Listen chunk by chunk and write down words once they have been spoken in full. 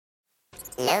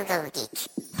Logo Geek.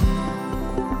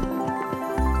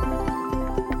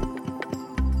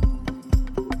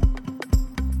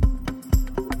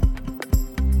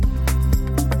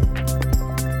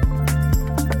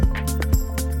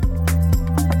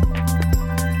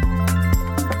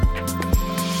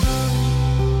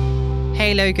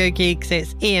 Hey Logo Geeks,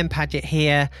 it's Ian Paget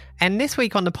here, and this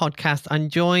week on the podcast I'm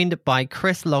joined by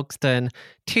Chris Lodsdon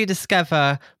to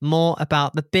discover more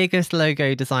about the biggest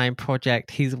logo design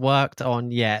project he's worked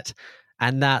on yet,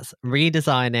 and that's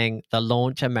redesigning the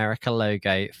Launch America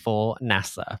logo for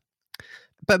NASA.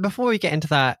 But before we get into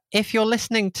that, if you're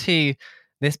listening to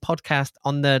this podcast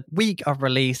on the week of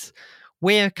release,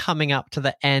 we're coming up to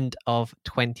the end of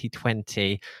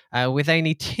 2020 with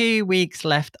only 2 weeks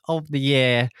left of the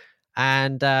year.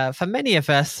 And for many of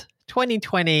us,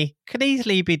 2020 could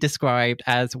easily be described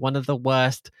as one of the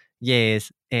worst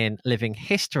years in living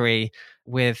history,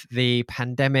 with the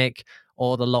pandemic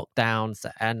or the lockdowns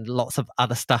and lots of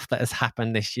other stuff that has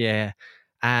happened this year.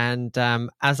 And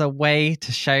as a way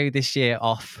to show this year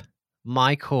off,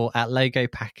 Michael at Logo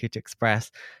Package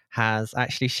Express has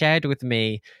actually shared with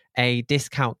me a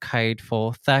discount code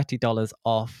for $30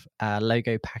 off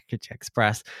Logo Package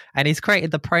Express. And he's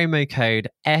created the promo code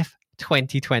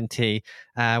F2020,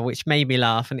 which made me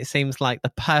laugh. And it seems like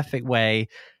the perfect way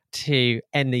to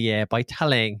end the year by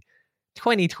telling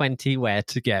 2020 where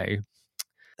to go.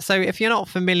 So if you're not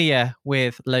familiar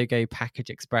with Logo Package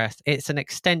Express, it's an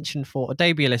extension for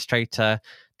Adobe Illustrator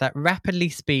that rapidly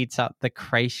speeds up the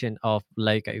creation of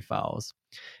logo files.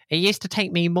 It used to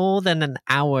take me more than an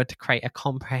hour to create a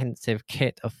comprehensive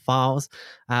kit of files,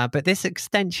 but this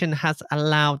extension has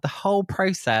allowed the whole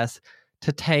process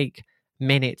to take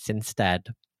minutes instead.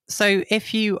 So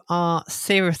if you are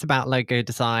serious about logo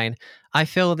design, I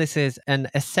feel this is an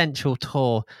essential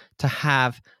tool to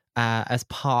have as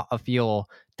part of your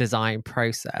design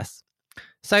process.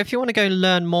 So if you want to go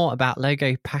learn more about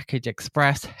Logo Package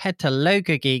Express, head to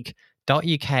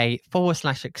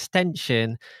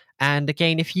logogeek.uk/extension. And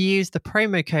again, if you use the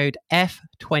promo code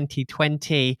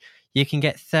F2020, you can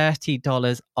get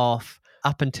 $30 off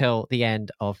up until the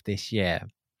end of this year.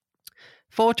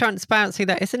 For transparency,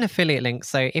 that is an affiliate link.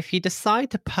 So if you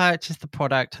decide to purchase the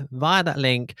product via that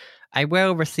link, I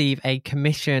will receive a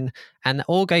commission, and it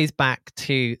all goes back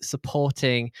to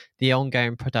supporting the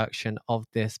ongoing production of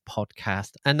this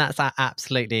podcast. And that's at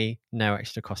absolutely no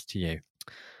extra cost to you.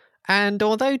 And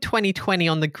although 2020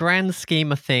 on the grand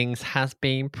scheme of things has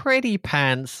been pretty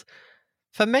pants,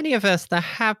 for many of us, there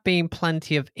have been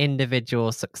plenty of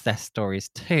individual success stories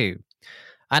too.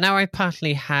 I know I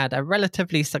personally had a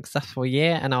relatively successful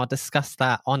year, and I'll discuss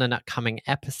that on an upcoming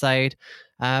episode.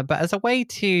 But as a way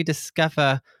to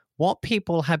discover what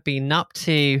people have been up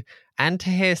to and to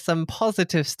hear some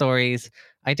positive stories,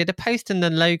 I did a post in the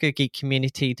Logo Geek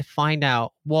community to find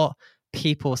out what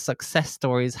people's success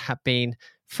stories have been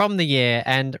from the year.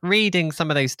 And reading some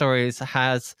of those stories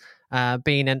has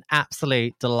been an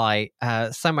absolute delight.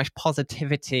 So much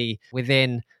positivity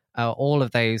within all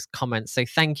of those comments. So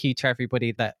thank you to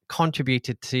everybody that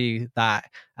contributed to that.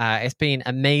 It's been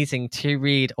amazing to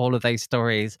read all of those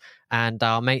stories, and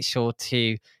I'll make sure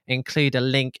to include a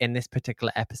link in this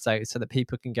particular episode so that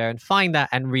people can go and find that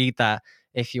and read that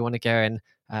if you want to go and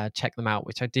check them out,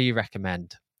 which I do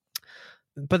recommend.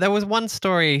 But there was one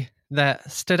story that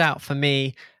stood out for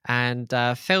me and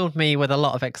filled me with a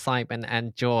lot of excitement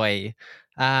and joy.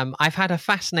 I've had a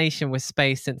fascination with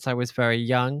space since I was very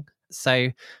young. So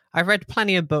I've read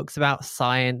plenty of books about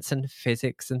science and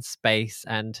physics and space,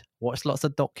 and watched lots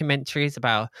of documentaries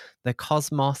about the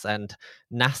cosmos and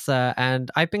NASA. And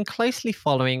I've been closely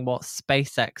following what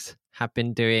SpaceX have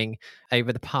been doing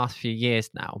over the past few years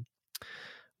now.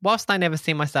 Whilst I never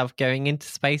see myself going into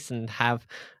space and have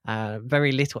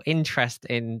very little interest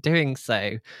in doing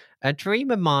so, a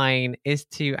dream of mine is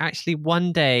to actually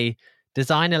one day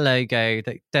design a logo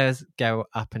that does go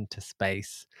up into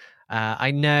space.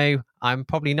 I know I'm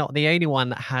probably not the only one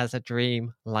that has a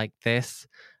dream like this.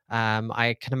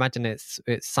 I can imagine it's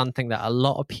something that a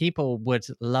lot of people would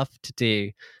love to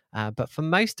do. But for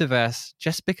most of us,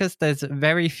 just because there's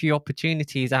very few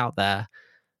opportunities out there,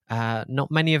 not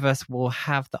many of us will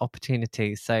have the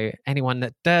opportunity. So anyone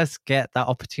that does get that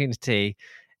opportunity,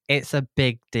 it's a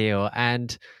big deal.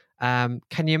 And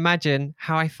can you imagine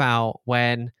how I felt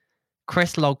when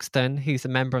Chris Lodsdon, who's a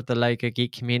member of the Logo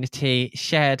Geek community,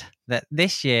 shared that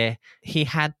this year he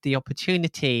had the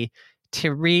opportunity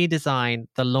to redesign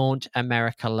the Launch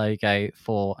America logo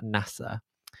for NASA.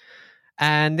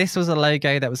 And this was a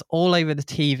logo that was all over the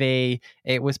TV.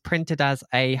 It was printed as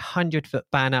a 100-foot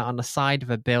banner on the side of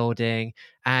a building,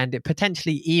 and it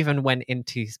potentially even went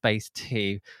into space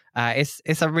too.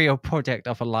 It's a real project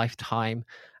of a lifetime.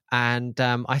 And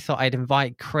I thought I'd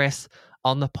invite Chris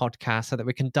on the podcast so that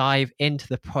we can dive into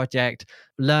the project,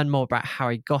 learn more about how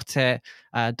he got it,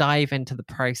 dive into the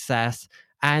process,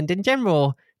 and in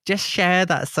general, just share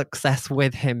that success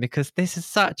with him, because this is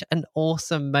such an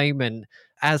awesome moment.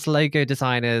 As logo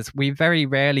designers, we very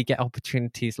rarely get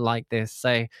opportunities like this.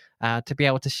 So to be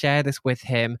able to share this with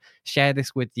him, share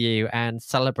this with you, and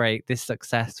celebrate this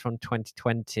success from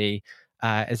 2020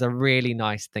 is a really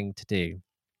nice thing to do.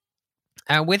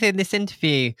 Within this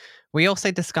interview, we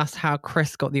also discussed how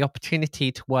Chris got the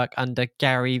opportunity to work under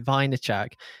Gary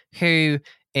Vaynerchuk, who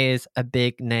is a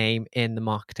big name in the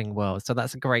marketing world. So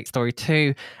that's a great story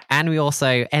too. And we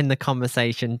also end the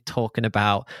conversation talking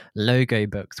about logo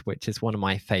books, which is one of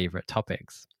my favorite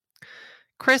topics.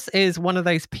 Chris is one of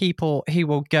those people who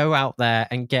will go out there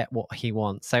and get what he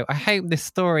wants. So I hope this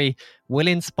story will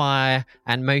inspire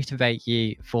and motivate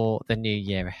you for the new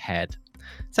year ahead.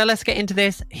 So let's get into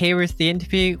this. Here is the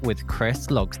interview with Chris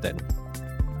Lodsdon.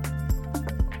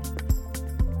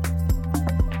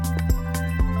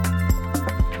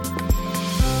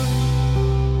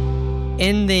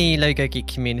 In the Logo Geek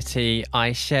community,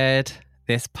 I shared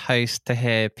this post to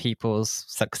hear people's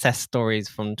success stories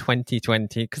from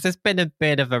 2020, because it's been a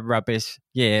bit of a rubbish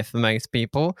year for most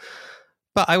people.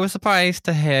 But I was surprised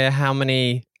to hear how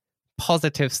many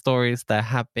positive stories there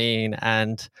have been.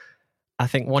 And I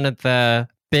think one of the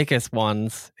biggest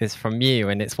ones is from you,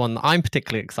 and it's one that I'm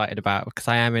particularly excited about because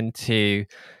I am into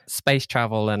space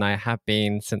travel and I have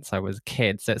been since I was a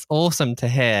kid. So it's awesome to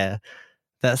hear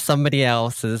that somebody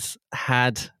else has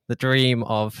had the dream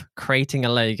of creating a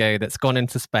logo that's gone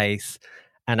into space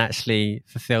and actually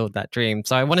fulfilled that dream.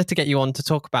 So I wanted to get you on to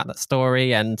talk about that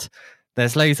story, and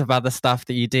there's loads of other stuff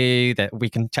that you do that we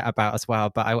can chat about as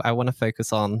well. But I want to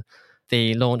focus on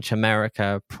the Launch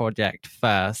America project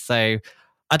first. So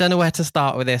I don't know where to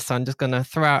start with this. So I'm just going to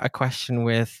throw out a question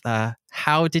with,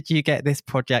 how did you get this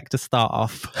project to start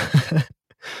off?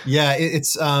 Yeah,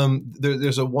 it's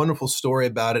there's a wonderful story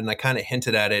about it, and I kind of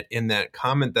hinted at it in that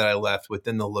comment that I left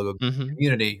within the logo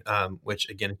community, which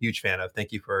again, huge fan of.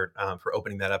 Thank you for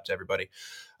opening that up to everybody.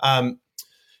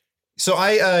 So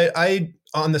I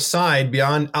on the side,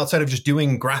 outside of just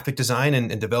doing graphic design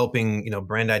and developing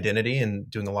brand identity and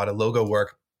doing a lot of logo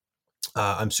work,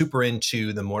 I'm super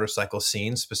into the motorcycle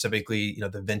scene, specifically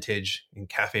the vintage and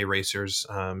cafe racers.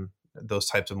 Those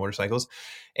types of motorcycles.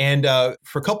 And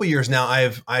for a couple of years now,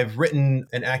 I've written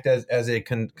and act as a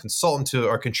consultant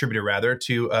or contributor rather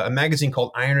to a magazine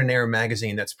called Iron and Air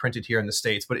magazine that's printed here in the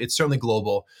States, but it's certainly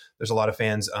global. There's a lot of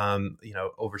fans,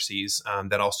 overseas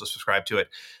that also subscribe to it.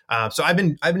 So I've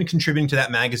been contributing to that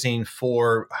magazine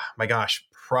for,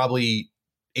 probably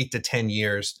 8 to 10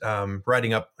 years,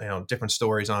 writing up different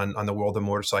stories on the world of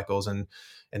motorcycles and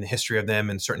the history of them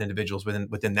and certain individuals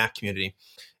within that community.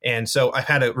 And so I've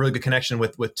had a really good connection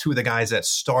with two of the guys that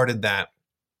started that.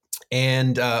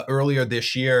 And earlier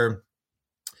this year,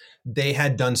 they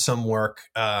had done some work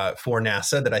for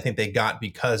NASA that I think they got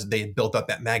because they built up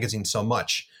that magazine so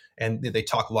much. And they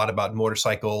talk a lot about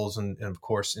motorcycles and of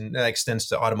course, and that extends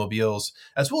to automobiles,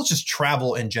 as well as just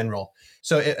travel in general.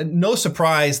 So no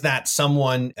surprise that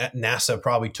someone at NASA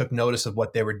probably took notice of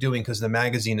what they were doing, because the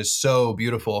magazine is so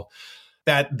beautiful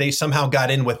that they somehow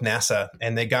got in with NASA,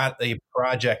 and they got a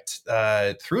project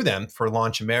through them for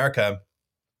Launch America,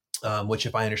 which,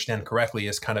 if I understand correctly,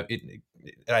 is kind of it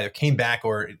either came back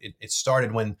or it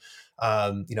started when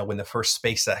when the first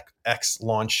SpaceX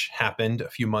launch happened a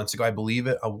few months ago. I believe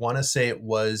I want to say it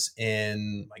was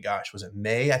in was it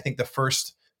May? I think the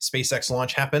first SpaceX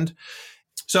launch happened.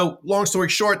 So long story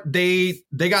short, they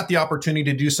got the opportunity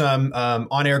to do some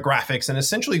on-air graphics and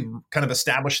essentially kind of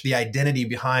establish the identity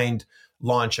behind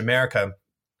Launch America.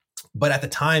 But at the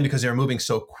time, because they were moving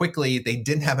so quickly, they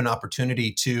didn't have an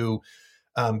opportunity to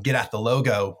get at the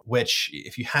logo, which,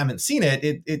 if you haven't seen it,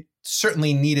 it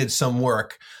certainly needed some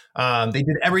work. They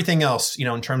did everything else,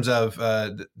 in terms of,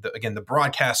 the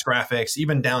broadcast graphics,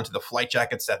 even down to the flight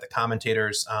jackets that the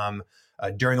commentators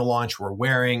during the launch were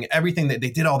wearing, everything that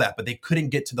they did, all that, but they couldn't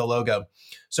get to the logo.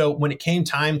 So when it came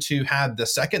time to have the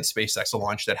second SpaceX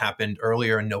launch that happened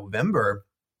earlier in November,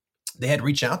 they had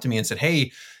reached out to me and said,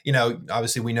 hey,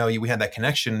 obviously we know we had that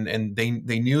connection, and they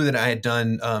knew that I had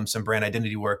done some brand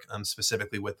identity work,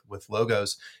 specifically with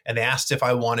logos. And they asked if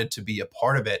I wanted to be a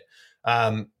part of it.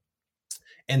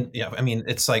 And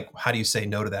it's like, how do you say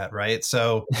no to that, right?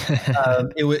 So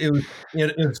it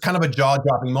was kind of a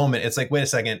jaw-dropping moment. It's like, wait a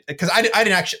second, because I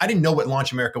didn't know what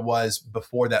Launch America was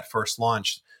before that first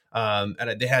launch.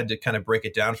 And they had to kind of break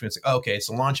it down for me. It's like, okay,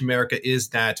 so Launch America is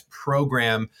that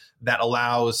program that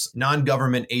allows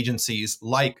non-government agencies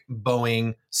like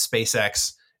Boeing,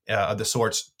 SpaceX, of the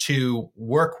sorts to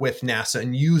work with NASA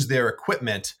and use their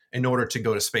equipment in order to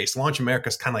go to space. Launch America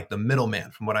is kind of like the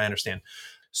middleman, from what I understand.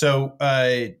 So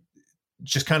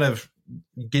just kind of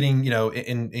getting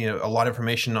a lot of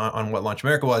information on what Launch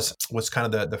America was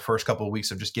kind of the first couple of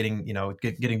weeks of just getting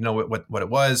getting to know what it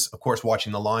was. Of course,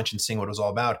 watching the launch and seeing what it was all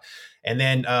about. And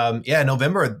then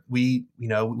November we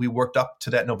worked up to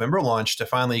that November launch to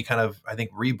finally kind of, I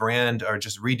think, rebrand or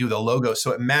just redo the logo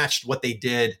so it matched what they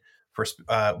did for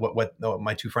what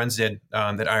my two friends did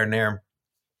at Iron Air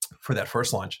for that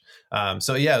first launch.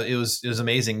 So yeah, it was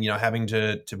amazing, having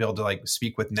to be able to like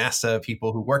speak with NASA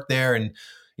people who work there and,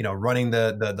 running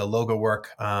the logo work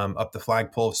up the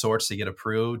flagpole of sorts to get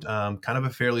approved. Kind of a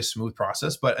fairly smooth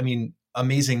process, but I mean,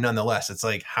 amazing nonetheless. It's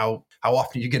like how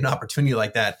often you get an opportunity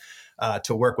like that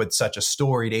to work with such a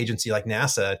storied agency like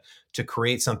NASA to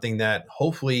create something that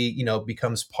hopefully,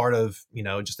 becomes part of,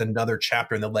 just another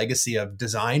chapter in the legacy of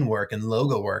design work and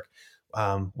logo work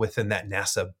within that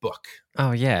NASA book.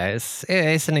 Oh yeah,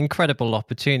 it's an incredible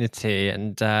opportunity,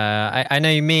 and I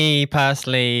know me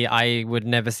personally, I would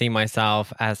never see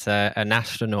myself as an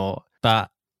astronaut, but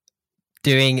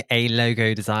doing a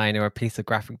logo design or a piece of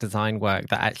graphic design work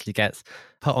that actually gets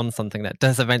put on something that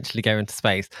does eventually go into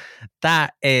space,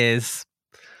 that is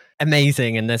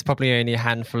amazing. And there's probably only a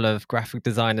handful of graphic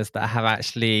designers that have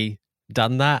actually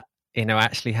done that,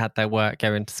 actually had their work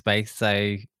go into space.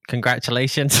 So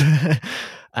congratulations.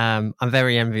 I'm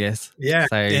very envious. Yeah.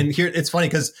 So, and here it's funny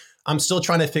because I'm still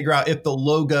trying to figure out if the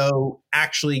logo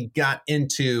actually got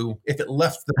into, if it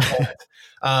left the vault.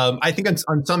 I think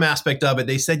on some aspect of it,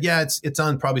 they said, yeah, it's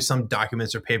on probably some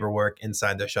documents or paperwork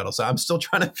inside the shuttle. So I'm still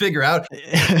trying to figure out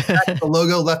if the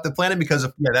logo left the planet because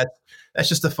of, that's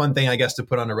just a fun thing, I guess, to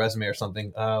put on a resume or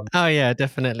something. Oh yeah,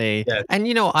 definitely. Yeah. And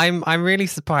I'm really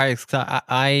surprised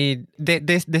because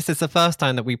this is the first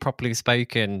time that we properly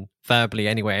spoken verbally.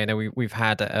 Anyway, I know we've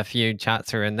had a few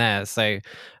chats here and there, so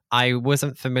I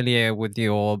wasn't familiar with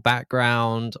your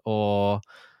background or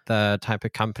the type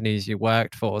of companies you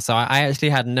worked for. So I actually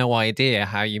had no idea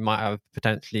how you might have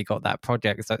potentially got that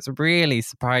project. So it's really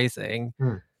surprising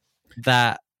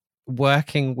that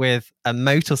working with a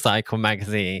motorcycle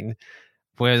magazine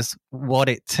was what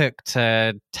it took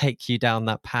to take you down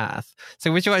that path.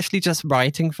 So was you actually just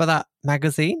writing for that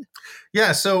magazine?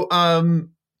 Yeah. So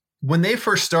when they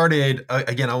first started,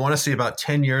 again, I want to say about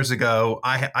 10 years ago,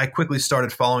 I quickly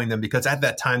started following them because at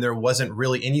that time, there wasn't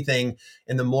really anything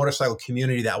in the motorcycle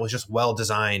community that was just well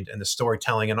designed, and the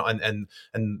storytelling and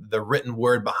the written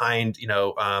word behind,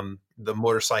 the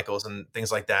motorcycles and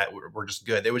things like that were just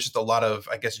good. There was just a lot of,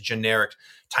 I guess, generic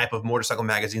type of motorcycle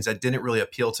magazines that didn't really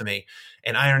appeal to me.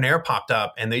 And Iron Air popped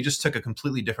up and they just took a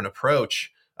completely different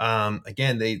approach.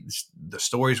 Again, the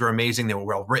stories were amazing. They were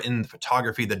well written, the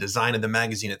photography, the design of the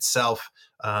magazine itself.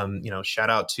 Shout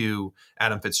out to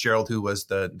Adam Fitzgerald, who was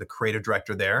the creative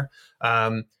director there.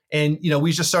 And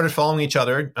we just started following each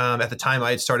other. At the time,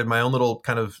 I had started my own little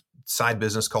kind of side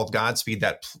business called Godspeed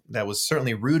that was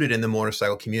certainly rooted in the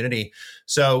motorcycle community.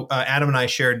 So Adam and I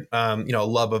shared, a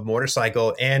love of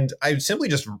motorcycle, and I simply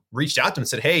just reached out to him and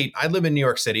said, "Hey, I live in New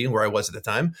York City, where I was at the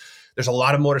time. There's a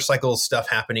lot of motorcycle stuff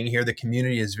happening here. The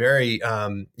community is very,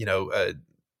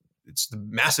 it's the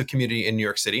massive community in New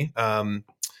York City that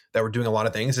we're doing a lot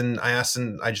of things." And I asked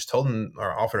him, I just told him,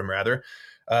 or offered him rather,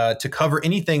 to cover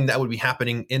anything that would be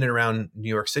happening in and around New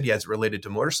York City as it related to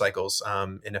motorcycles.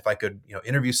 And if I could,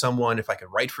 interview someone, if I could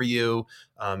write for you,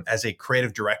 as a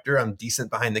creative director, I'm decent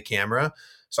behind the camera.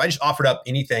 So I just offered up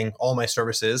anything, all my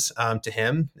services to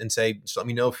him and say, just let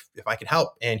me know if I could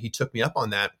help. And he took me up on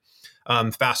that.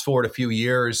 Fast forward a few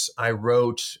years, I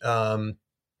wrote and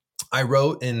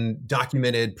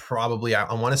documented probably,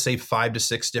 I want to say 5 to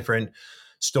 6 different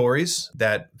stories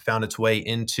that found its way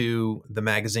into the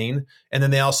magazine. And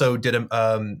then they also did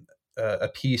a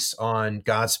piece on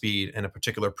Godspeed and a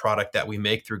particular product that we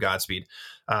make through Godspeed.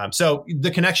 So the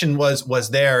connection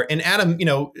was there. And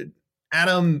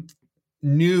Adam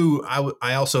knew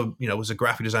I also, was a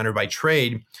graphic designer by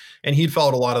trade, and he'd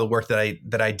followed a lot of the work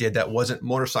that I did that wasn't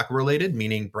motorcycle related,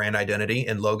 meaning brand identity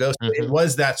and logos. Mm-hmm. It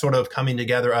was that sort of coming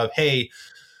together of, hey,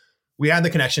 we had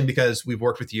the connection because we've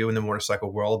worked with you in the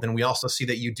motorcycle world. And we also see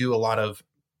that you do a lot of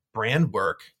brand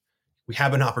work. We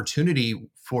have an opportunity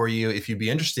for you if you'd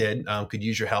be interested, could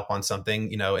use your help on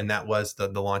something, and that was the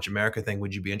Launch America thing.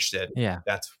 Would you be interested? Yeah.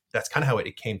 That's kind of how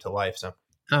it came to life. So.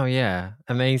 Oh yeah.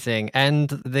 Amazing. And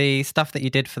the stuff that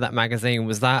you did for that magazine,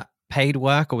 was that paid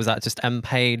work or was that just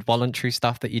unpaid voluntary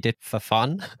stuff that you did for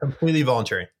fun? Completely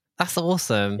voluntary. That's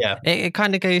awesome. Yeah. It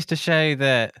kind of goes to show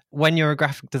that when you're a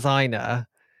graphic designer,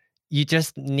 you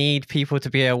just need people to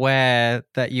be aware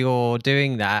that you're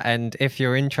doing that. And if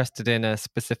you're interested in a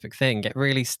specific thing, get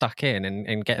really stuck in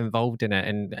and get involved in it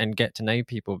and get to know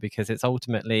people, because it's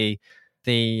ultimately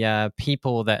the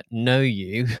people that know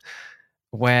you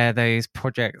where those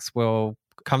projects will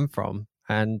come from.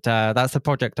 And that's a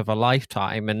project of a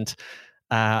lifetime. And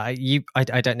I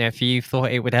don't know if you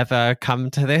thought it would ever come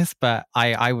to this, but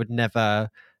I would never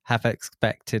have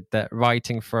expected that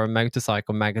writing for a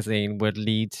motorcycle magazine would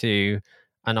lead to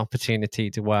an opportunity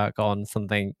to work on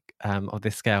something of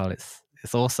this scale. It's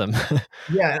awesome.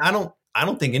 Yeah, and I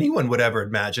don't think anyone would ever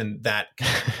imagine that,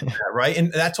 right?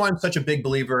 And that's why I'm such a big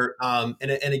believer. And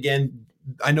again,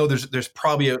 I know there's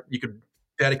probably you could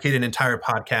dedicate an entire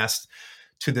podcast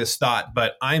to this thought,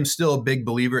 but I'm still a big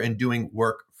believer in doing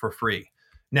work for free.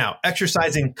 Now,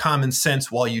 exercising common sense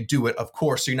while you do it, of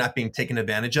course, so you're not being taken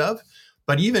advantage of.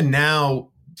 But even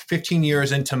now, 15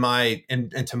 years into my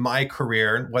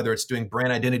career, whether it's doing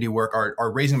brand identity work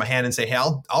or raising my hand and say, hey,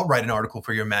 I'll write an article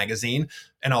for your magazine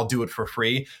and I'll do it for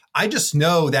free. I just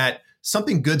know that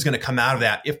something good's going to come out of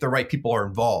that if the right people are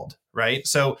involved, right?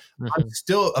 So I'm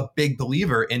still a big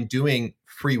believer in doing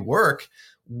free work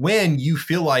when you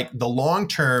feel like the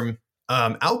long-term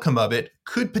outcome of it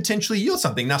could potentially yield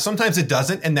something. Now, sometimes it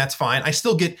doesn't, and that's fine. I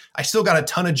still got a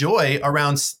ton of joy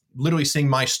around literally seeing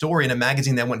my story in a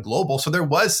magazine that went global. So there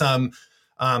was some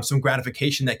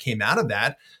gratification that came out of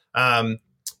that. And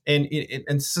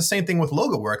it's the same thing with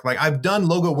logo work. Like I've done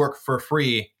logo work for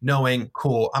free, knowing,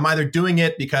 cool, I'm either doing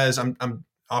it because I'm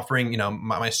offering,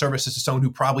 my services to someone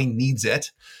who probably needs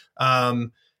it.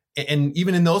 And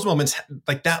even in those moments,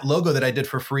 like that logo that I did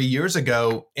for free years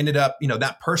ago ended up,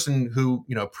 that person who,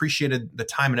 appreciated the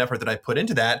time and effort that I put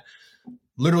into that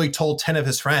literally told 10 of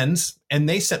his friends and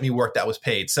they sent me work that was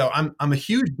paid. So I'm a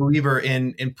huge believer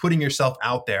in putting yourself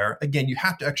out there. Again, you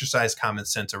have to exercise common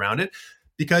sense around it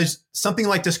because something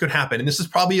like this could happen. And this is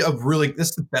probably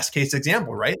this is the best case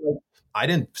example, right?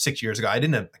 Like 6 years ago, I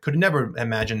could never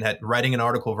imagine that writing an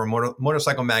article for a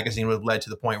motorcycle magazine would have led to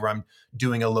the point where I'm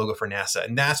doing a logo for NASA.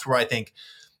 And that's where I think,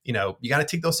 you got to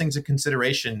take those things into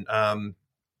consideration.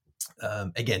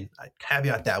 Again, I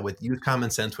caveat that with use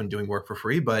common sense when doing work for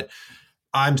free, but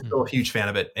I'm still a huge fan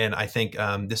of it. And I think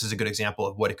this is a good example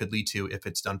of what it could lead to if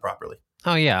it's done properly.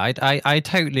 Oh, yeah, I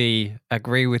totally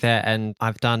agree with it. And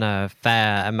I've done a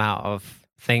fair amount of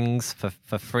things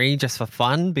for free, just for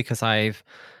fun, because I've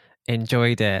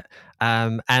enjoyed it.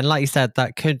 And like you said,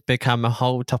 that could become a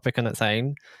whole topic on its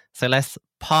own. So let's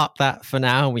park that for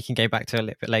now and we can go back to it a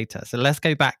little bit later. So let's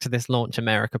go back to this Launch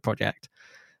America project.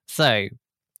 So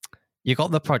you got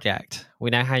the project.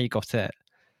 We know how you got it.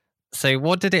 So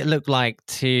what did it look like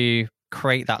to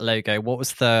create that logo? What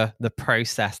was the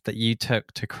process that you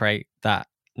took to create that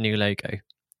new logo?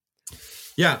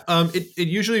 Yeah,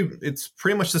 it's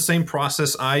pretty much the same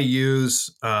process I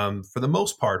use for the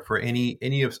most part for any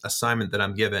assignment that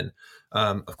I'm given.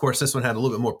 Of course, this one had a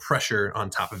little bit more pressure on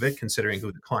top of it, considering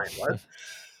who the client was.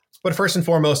 But first and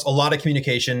foremost, a lot of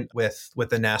communication with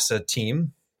the NASA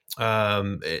team.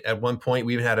 At one point,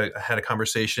 we even had a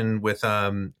conversation with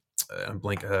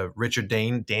Richard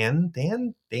Dane,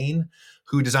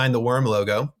 who designed the worm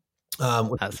logo.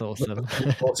 That's awesome.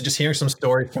 So just hearing some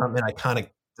stories from an iconic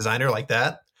designer like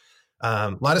that.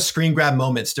 A lot of screen grab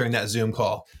moments during that Zoom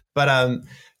call. But I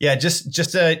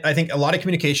think a lot of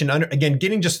communication, again,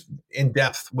 getting just in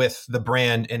depth with the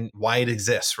brand and why it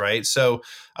exists, right? So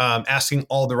asking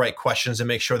all the right questions and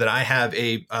make sure that I have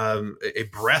a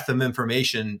breadth of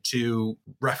information to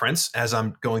reference as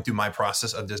I'm going through my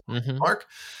process of this mark.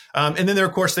 And then there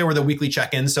were the weekly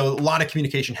check-ins. So a lot of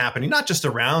communication happening, not just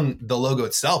around the logo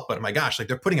itself, but my gosh, like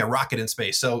they're putting a rocket in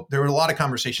space. So there were a lot of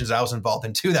conversations I was involved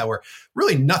in too that were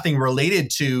really nothing related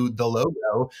to the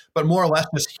logo, but more or less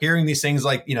just hearing these things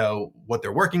like, what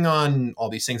they're working on, all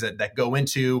these things that go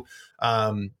into,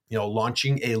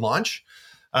 launching a launch.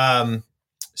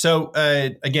 So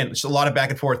again, it's a lot of back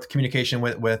and forth communication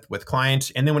with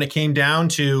clients. And then when it came down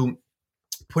to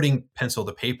putting pencil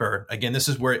to paper, again, this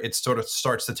is where it sort of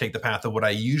starts to take the path of what I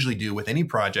usually do with any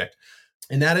project.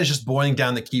 And that is just boiling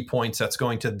down the key points that's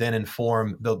going to then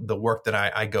inform the work that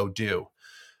I go do.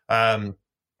 And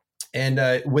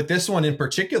with this one in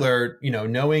particular,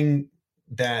 knowing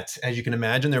that, as you can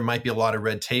imagine, there might be a lot of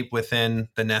red tape within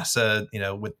the NASA,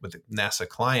 with the NASA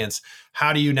clients.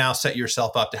 How do you now set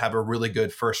yourself up to have a really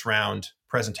good first round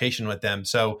presentation with them?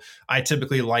 So I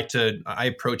typically I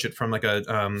approach it from like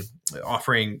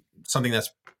offering something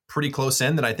that's pretty close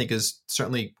in that I think is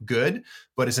certainly good,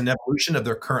 but is an evolution of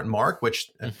their current mark,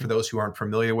 which for those who aren't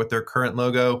familiar with their current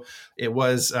logo, it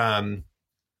was,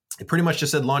 It pretty much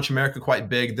just said Launch America quite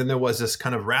big. Then there was this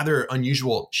kind of rather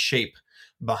unusual shape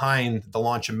behind the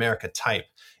Launch America type.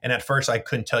 And at first I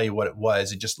couldn't tell you what it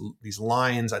was. It just, these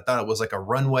lines, I thought it was like a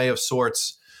runway of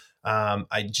sorts.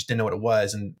 I just didn't know what it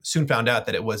was, and soon found out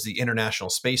that it was the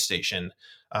International Space Station.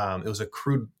 It was a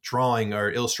crude drawing or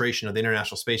illustration of the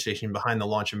International Space Station behind the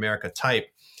Launch America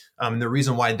type. And the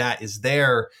reason why that is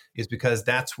there is because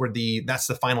that's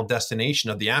the final destination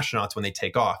of the astronauts when they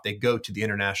take off. They go to the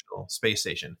International Space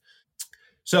Station.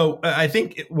 So I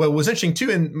think what was interesting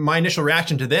too, in my initial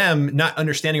reaction to them not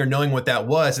understanding or knowing what that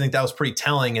was, I think that was pretty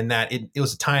telling. In that it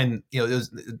was a time,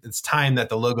 it's time that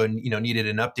the logo, needed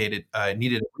an needed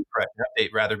a refresh, an update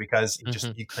rather, because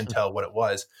you couldn't tell what it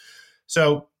was.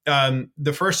 So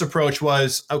the first approach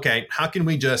was, okay, how can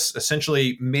we just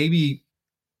essentially maybe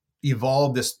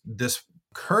evolve this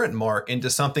current mark into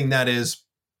something that is,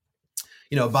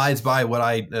 abides by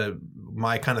what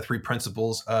my kind of 3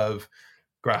 principles of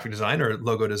graphic design or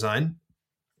logo design.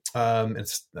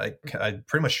 It's I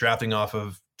pretty much drafting off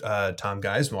of Tom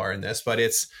Geismar in this, but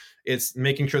it's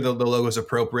making sure that the logo is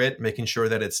appropriate, making sure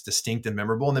that it's distinct and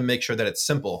memorable, and then make sure that it's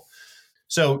simple.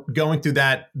 So going through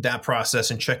that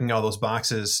process and checking all those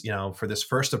boxes, for this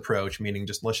first approach, meaning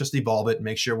let's just evolve it,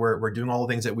 make sure we're doing all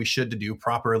the things that we should to do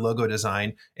proper logo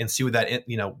design, and see where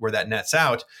that nets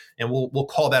out, and we'll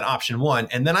call that option 1.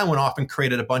 And then I went off and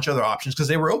created a bunch of other options because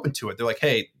they were open to it. They're like,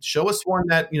 hey, show us one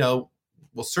that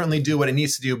will certainly do what it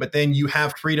needs to do, but then you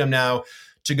have freedom now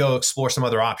to go explore some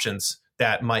other options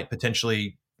that might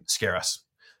potentially scare us,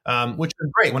 which is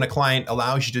great when a client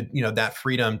allows you to that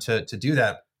freedom to do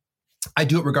that. I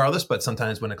do it regardless, but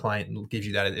sometimes when a client gives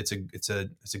you that, it's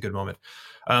a good moment.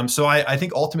 So I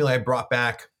think ultimately I brought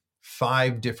back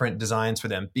 5 different designs for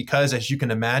them because, as you can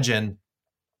imagine,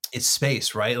 it's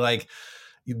space, right? Like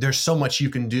there's so much you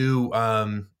can do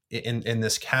in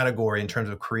this category in terms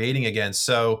of creating again.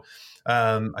 So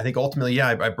I think ultimately,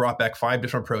 I brought back 5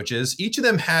 different approaches. Each of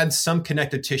them had some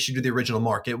connective tissue to the original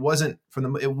mark. It wasn't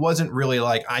really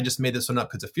like I just made this one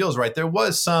up because it feels right. There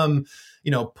was some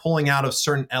pulling out of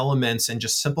certain elements and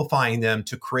just simplifying them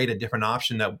to create a different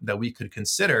option that we could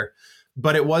consider.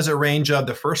 But it was a range of,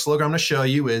 the first logo I'm going to show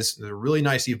you is a really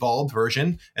nice evolved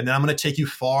version. And then I'm going to take you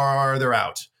farther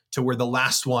out to where the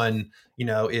last one,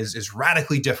 is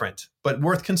radically different, but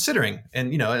worth considering.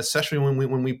 And, especially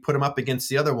when we put them up against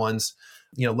the other ones,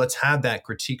 let's have that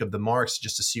critique of the marks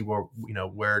just to see where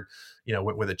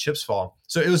the chips fall.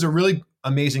 So it was a really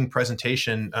amazing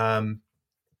presentation.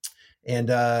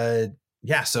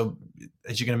 So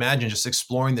as you can imagine, just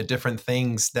exploring the different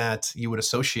things that you would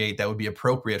associate that would be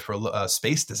appropriate for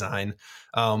space design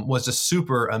was a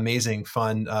super amazing,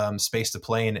 fun space to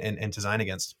play and design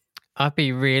against. I'd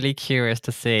be really curious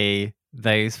to see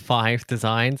those 5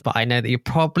 designs, but I know that you're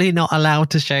probably not allowed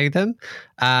to show them.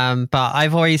 But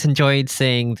I've always enjoyed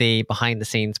seeing the behind the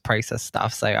scenes process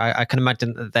stuff. So I can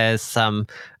imagine that there's some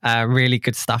really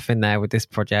good stuff in there with this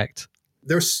project.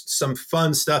 There's some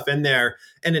fun stuff in there.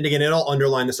 And then again, it all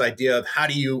underlined this idea of how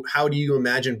do you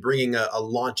imagine bringing a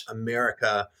Launch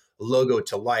America logo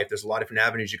to life? There's a lot of different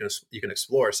avenues you can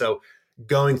explore. So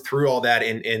going through all that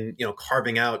and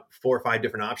carving out 4 or 5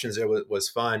 different options there was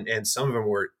fun. And some of them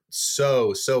were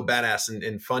so badass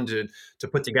and fun to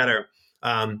put together.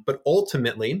 But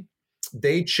ultimately,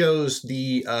 they chose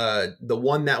the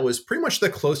one that was pretty much the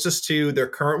closest to their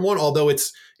current one, although it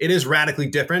is radically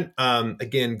different.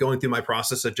 Again, going through my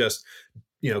process of just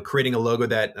creating a logo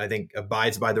that I think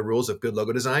abides by the rules of good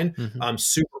logo design. Mm-hmm. I'm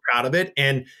super proud of it.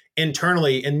 And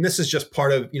internally, and this is just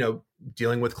part of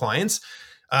dealing with clients.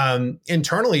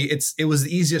 Internally, it was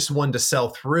the easiest one to sell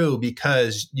through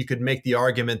because you could make the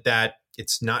argument that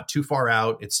it's not too far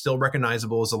out. It's still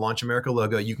recognizable as a Launch America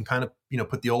logo. You can kind of,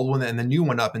 put the old one and the new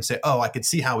one up and say, oh, I could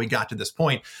see how we got to this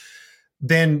point.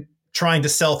 Then trying to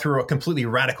sell through a completely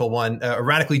radical one, a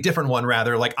radically different one,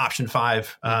 rather, like option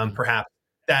 5, perhaps,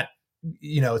 that,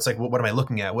 it's like, what am I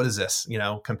looking at? What is this,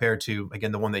 compared to,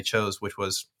 again, the one they chose, which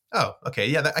was, oh, okay,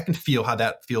 yeah, I can feel how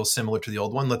that feels similar to the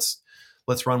old one. Let's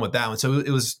run with that one. So it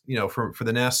was, for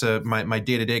the NASA, my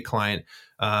day-to-day client,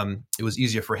 it was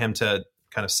easier for him to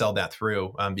kind of sell that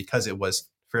through because it was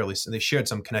they shared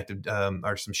some connected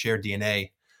or some shared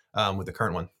DNA with the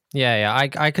current one. Yeah.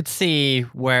 I could see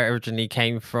where it originally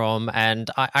came from.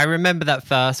 And I remember that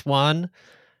first one.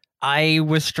 I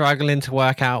was struggling to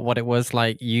work out what it was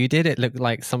like you did. It looked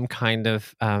like some kind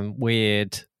of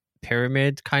weird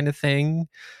pyramid kind of thing.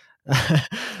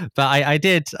 But I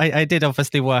did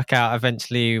obviously work out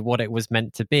eventually what it was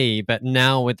meant to be. But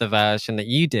now with the version that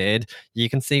you did, you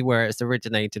can see where it's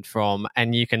originated from,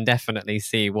 and you can definitely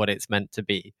see what it's meant to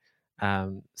be.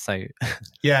 So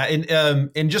Yeah,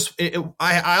 and just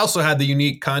I also had the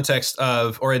unique context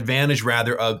of, or advantage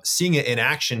rather, of seeing it in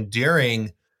action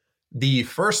during the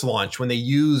first launch when they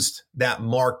used that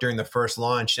mark during the first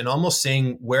launch, and almost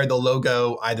seeing where the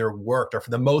logo either worked or for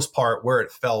the most part where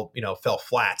it fell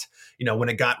flat. When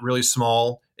it got really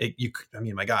small, I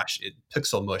mean, my gosh,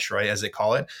 pixel mush, right, as they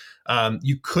call it.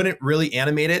 You couldn't really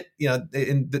animate it.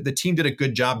 And the team did a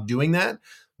good job doing that.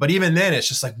 But even then, it's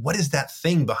just like, what is that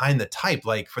thing behind the type?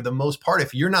 Like, for the most part,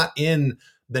 if you're not in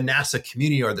the NASA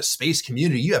community or the space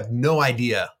community, you have no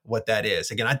idea what that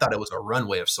is. Again, I thought it was a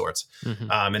runway of sorts. And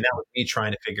that was me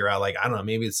trying to figure out, like, I don't know,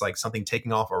 maybe it's like something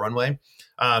taking off a runway.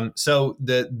 So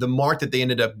the mark that they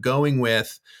ended up going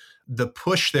with, the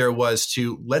push there was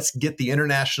to, let's get the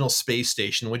International Space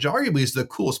Station, which arguably is the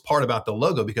coolest part about the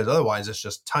logo, because otherwise it's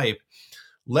just type.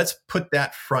 Let's put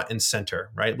that front and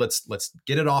center, right? Let's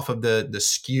get it off of the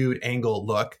skewed angle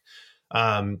look.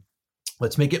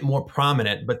 Let's make it more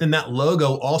prominent. But then that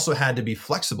logo also had to be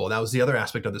flexible. That was the other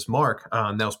aspect of this mark.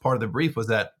 That was part of the brief, was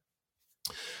that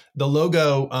the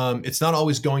logo, it's not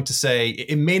always going to say,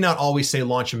 it may not always say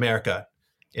Launch America.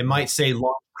 It might say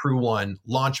Launch Crew One,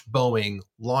 Launch Boeing,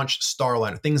 Launch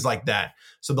Starliner, things like that.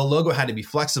 So the logo had to be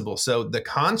flexible. So the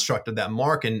construct of that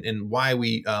mark and why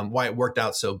it worked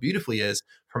out so beautifully is,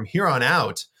 from here on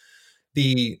out,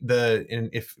 and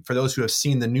if for those who have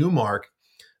seen the new mark,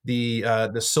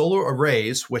 the solar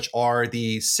arrays, which are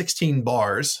the 16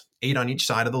 bars, 8 on each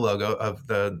side of the logo of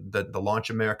the Launch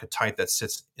America type that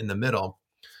sits in the middle,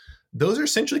 those are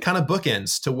essentially kind of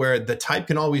bookends to where the type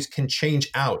can change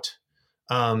out.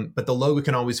 But the logo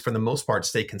can always, for the most part,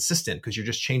 stay consistent, because you're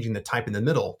just changing the type in the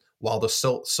middle, while the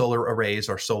solar arrays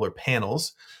or solar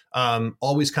panels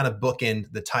always kind of bookend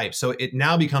the type. So it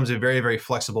now becomes a very, very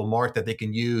flexible mark that they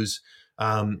can use,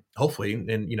 hopefully,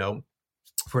 and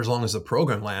for as long as the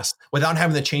program lasts, without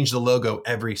having to change the logo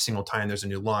every single time there's a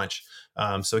new launch.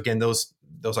 So again, those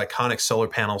iconic solar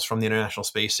panels from the International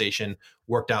Space Station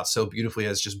worked out so beautifully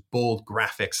as just bold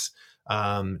graphics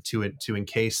to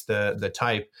encase the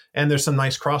type. And there's some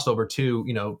nice crossover too,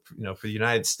 for the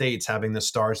United States, having the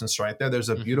stars and stripe there's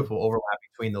a beautiful overlap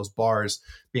between those bars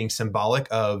being symbolic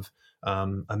of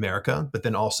America, but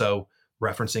then also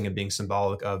referencing and being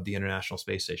symbolic of the International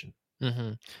Space Station.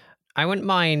 I wouldn't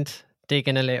mind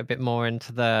digging a little bit more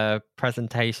into the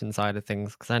presentation side of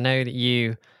things, because I know that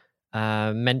you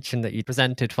mentioned that you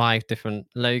presented 5 different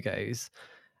logos.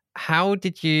 How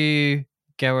did you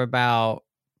go about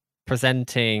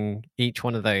presenting each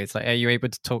one of those? Like, are you able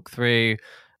to talk through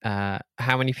how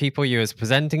many people you was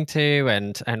presenting to,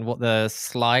 and what the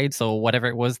slides or whatever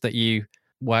it was that you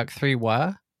worked through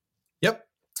were? Yep.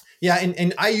 Yeah,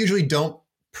 and I usually don't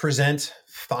present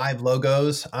 5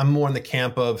 logos. I'm more in the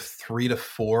camp of 3 to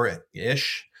 4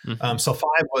 ish. So 5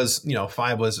 was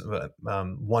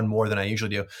one more than I usually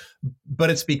do, but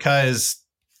it's because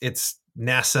it's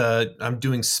NASA. I'm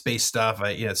doing space stuff.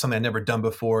 It's something I've never done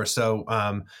before. So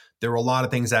there were a lot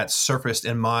of things that surfaced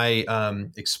in my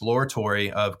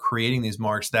exploratory of creating these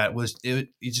marks that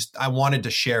I wanted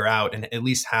to share out and at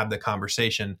least have the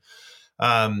conversation.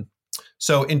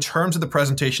 So in terms of the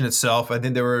presentation itself, I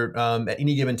think there were, at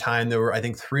any given time, there were, I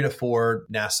think, 3 to 4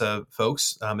 NASA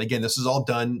folks. Again, this is all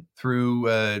done through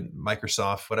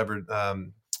Microsoft, whatever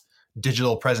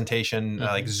digital presentation,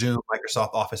 like Zoom,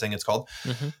 Microsoft Office, I think it's called.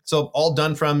 So all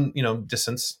done from,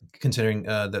 distance, considering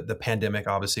the pandemic,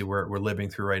 obviously, we're living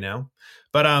through right now.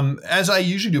 But as I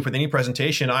usually do for any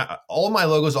presentation, all of my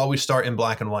logos always start in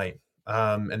black and white.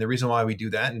 And the reason why we do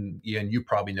that, and you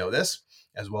probably know this,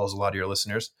 as well as a lot of your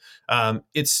listeners,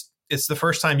 it's the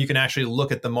first time you can actually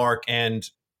look at the mark and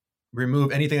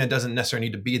remove anything that doesn't necessarily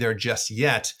need to be there just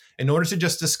yet, in order to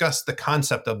just discuss the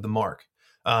concept of the mark.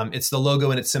 It's the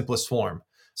logo in its simplest form.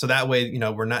 So that way,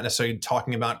 we're not necessarily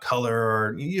talking about color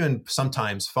or even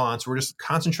sometimes fonts. We're just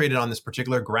concentrated on this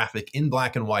particular graphic in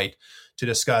black and white to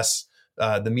discuss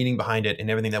the meaning behind it and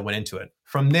everything that went into it.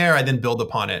 From there, I then build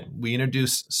upon it. We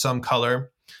introduce some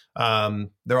color.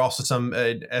 There are also some,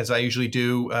 as I usually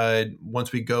do,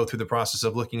 once we go through the process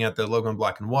of looking at the logo in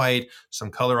black and white, some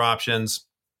color options.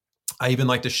 I even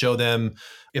like to show them,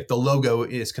 if the logo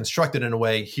is constructed in a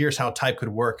way, here's how type could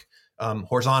work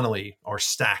horizontally or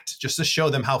stacked, just to show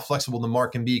them how flexible the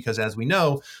mark can be. Because as we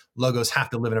know, logos have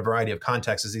to live in a variety of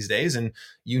contexts these days, and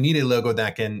you need a logo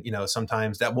that can,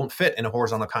 sometimes that won't fit in a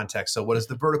horizontal context. So what is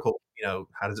the vertical,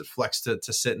 how does it flex to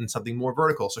sit in something more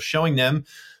vertical? So showing them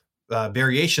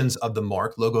variations of the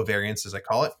mark, logo variants, as I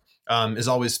call it, is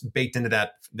always baked into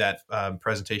that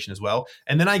presentation as well.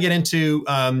 And then I get into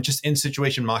just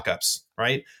in-situation mock-ups,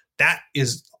 right? That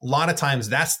is, a lot of times,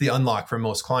 that's the unlock for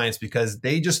most clients, because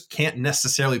they just can't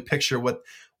necessarily picture what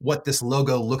what this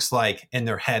logo looks like in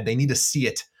their head. They need to see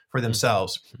it for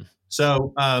themselves. Mm-hmm.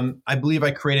 So I believe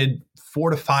I created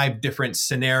 4 to 5 different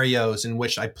scenarios in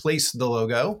which I placed the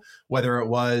logo, whether it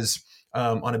was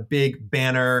on a big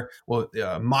banner,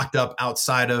 mocked up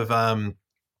outside of,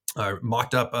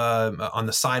 mocked up on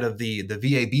the side of the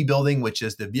VAB building, which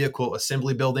is the Vehicle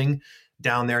Assembly Building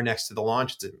down there next to the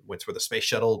launch. It's where the space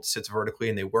shuttle sits vertically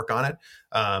and they work on it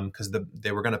because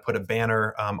they were going to put a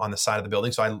banner on the side of the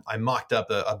building. So I mocked up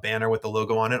a banner with the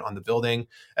logo on it on the building,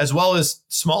 as well as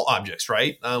small objects,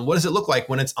 right? What does it look like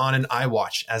when it's on an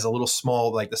iWatch as a little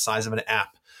small, like the size of an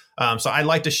app? So I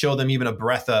like to show them even a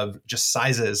breadth of just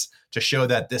sizes to show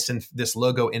that this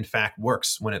logo, in fact,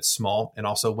 works when it's small and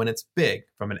also when it's big,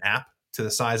 from an app to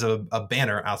the size of a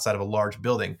banner outside of a large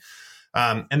building.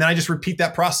 And then I just repeat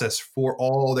that process for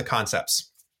all the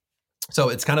concepts. So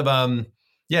it's kind of,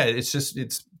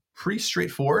 it's pretty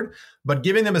straightforward, but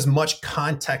giving them as much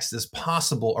context as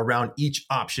possible around each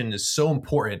option is so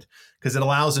important because it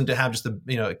allows them to have just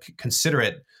consider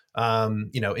it,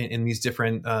 in these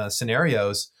different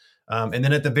scenarios. And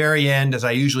then at the very end, as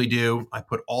I usually do, I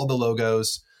put all the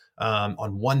logos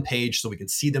on one page so we can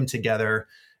see them together.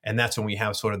 And that's when we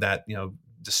have sort of that,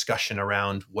 discussion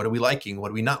around what are we liking,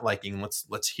 what are we not liking.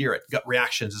 Let's hear it. Gut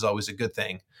reactions is always a good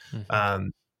thing. Mm-hmm.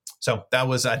 So that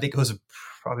was, I think it was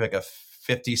probably like a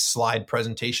 50 slide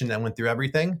presentation that went through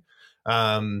everything.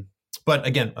 But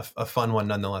again, a fun one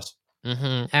nonetheless.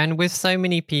 Mm-hmm. And with so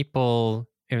many people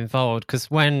involved,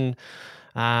 because when,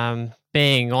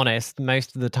 being honest,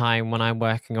 most of the time when I'm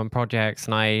working on projects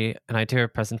and I do a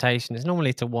presentation, it's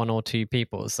normally to 1 or 2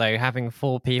 people. So having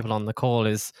 4 people on the call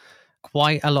is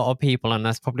quite a lot of people, and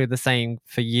that's probably the same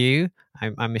for you,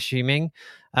 I'm assuming.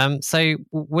 So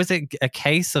was it a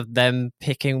case of them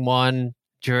picking one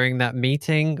during that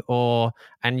meeting,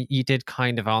 and you did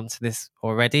kind of answer this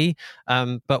already,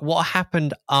 but what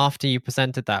happened after you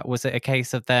presented that? Was it a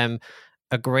case of them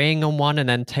agreeing on one and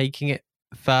then taking it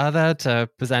further to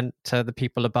present to the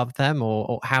people above them,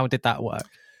 or how did that work?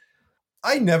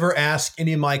 I never ask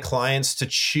any of my clients to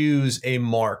choose a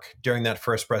mark during that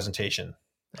first presentation.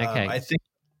 Okay. I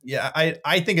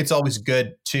think it's always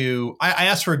good to, I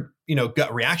ask for,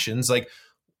 gut reactions. Like,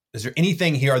 is there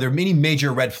anything here? Are there many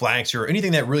major red flags or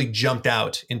anything that really jumped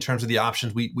out in terms of the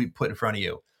options we put in front of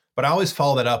you? But I always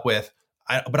follow that up with,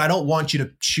 but I don't want you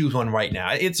to choose one right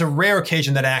now. It's a rare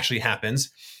occasion that actually happens.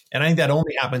 And I think that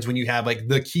only happens when you have like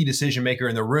the key decision maker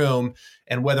in the room,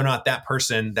 and whether or not that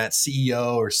person, that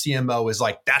CEO or CMO is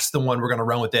like, that's the one, we're going to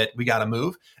run with it. We got to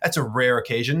move. That's a rare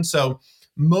occasion. So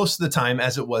most of the time,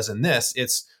 as it was in this,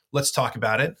 it's let's talk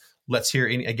about it. Let's hear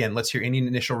any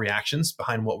initial reactions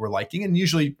behind what we're liking. And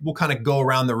usually we'll kind of go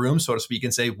around the room, so to speak,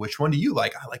 and say, which one do you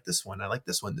like? I like this one. I like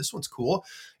this one. This one's cool.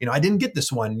 I didn't get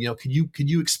this one. Could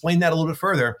you explain that a little bit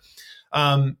further?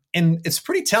 And it's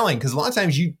pretty telling because a lot of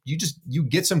times you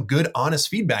get some good, honest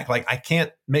feedback. Like, I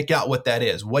can't make out what that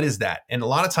is. What is that? And a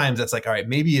lot of times that's like, all right,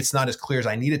 maybe it's not as clear as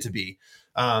I need it to be.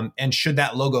 And should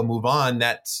that logo move on,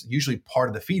 that's usually part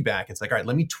of the feedback. It's like, all right,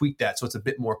 let me tweak that so it's a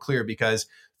bit more clear, because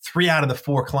 3 out of the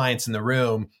 4 clients in the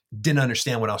room didn't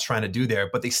understand what I was trying to do there,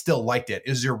 but they still liked it.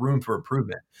 Is there room for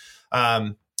improvement?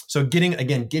 So getting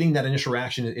that initial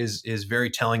reaction is very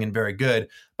telling and very good.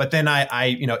 But then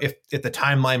I if the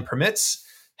timeline permits,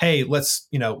 hey, let's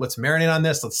marinate on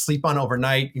this. Let's sleep on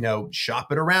overnight.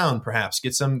 Shop it around, perhaps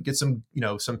get some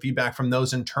some feedback from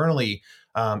those internally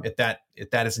if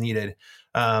that is needed,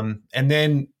 and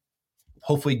then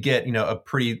hopefully get a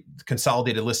pretty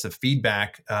consolidated list of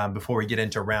feedback before we get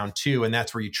into round 2, and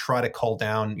that's where you try to cull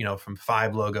down from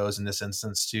 5 logos in this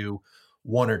instance to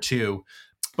 1 or 2.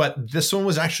 But this one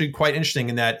was actually quite interesting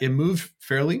in that it moved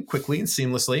fairly quickly and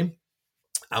seamlessly.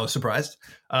 I was surprised.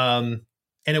 And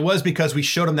it was because we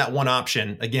showed them that one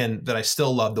option, again, that I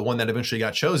still love, the one that eventually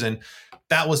got chosen.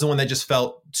 That was the one that just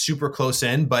felt super close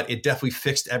in, but it definitely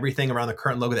fixed everything around the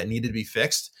current logo that needed to be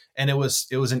fixed. And it was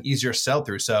an easier sell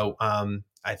through. So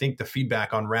I think the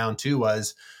feedback on round 2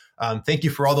 was, thank you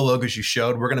for all the logos you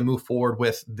showed. We're going to move forward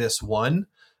with this one.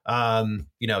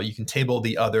 You can table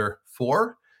the other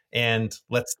 4. And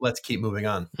let's keep moving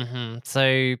on. Mm-hmm.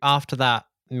 So after that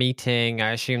meeting,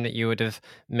 I assume that you would have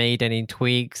made any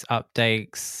tweaks,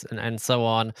 updates, and so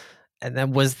on. And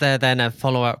then was there then a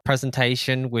follow-up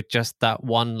presentation with just that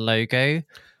one logo?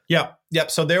 Yep.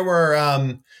 So there were,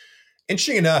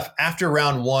 interesting enough, after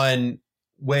round 1,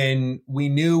 when we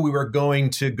knew we were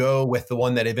going to go with the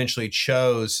one that eventually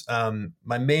chose,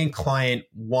 my main client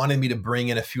wanted me to bring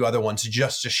in a few other ones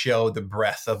just to show the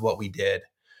breadth of what we did.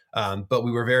 But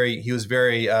he was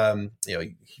very,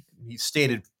 he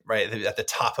stated right at the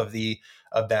top of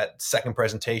that second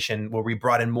presentation, where we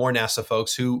brought in more NASA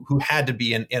folks who had to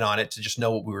be in on it to just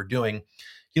know what we were doing.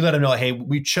 He let them know, hey,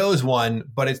 we chose one,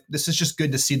 but this is just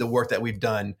good to see the work that we've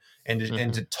done and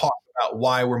to talk about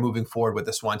why we're moving forward with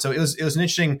this one. So it was an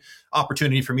interesting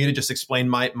opportunity for me to just explain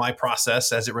my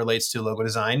process as it relates to logo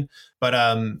design. But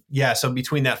so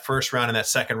between that first round and that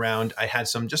second round, I had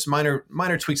some just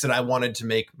minor tweaks that I wanted to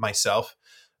make myself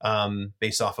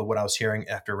based off of what I was hearing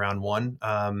after round one.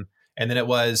 And then it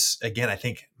was, again, I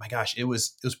think, my gosh, it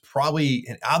was probably,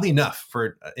 and oddly enough,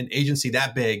 for an agency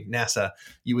that big, NASA,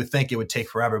 you would think it would take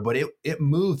forever, but it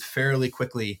moved fairly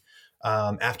quickly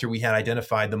after we had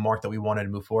identified the mark that we wanted to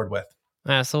move forward with.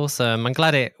 That's awesome. I'm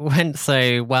glad it went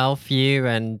so well for you,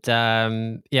 and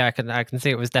I can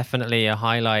see it was definitely a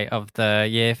highlight of the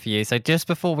year for you. So just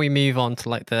before we move on to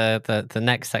like the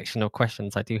next section of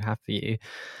questions I do have for you,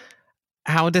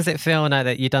 how does it feel now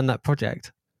that you've done that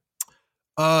project?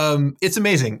 It's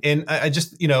amazing. And I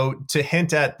just, to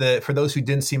hint at for those who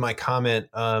didn't see my comment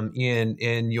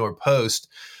in your post,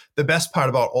 the best part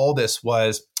about all this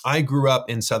was I grew up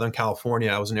in Southern California.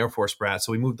 I was an Air Force brat.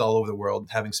 So we moved all over the world,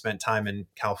 having spent time in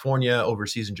California,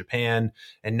 overseas in Japan,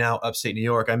 and now upstate New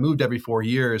York. I moved every 4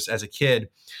 years as a kid.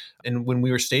 And when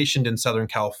we were stationed in Southern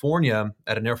California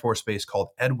at an Air Force base called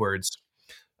Edwards,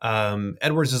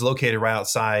 Edwards is located right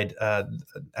outside.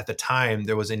 At the time,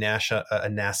 there was a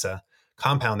NASA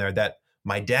compound there that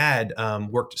my dad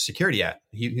worked security at.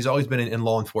 He's always been in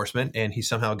law enforcement, and he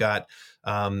somehow got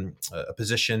a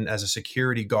position as a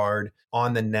security guard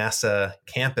on the NASA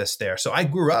campus there. So I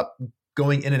grew up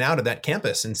going in and out of that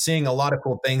campus and seeing a lot of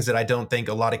cool things that I don't think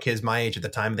a lot of kids my age at the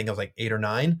time, I think I was like 8 or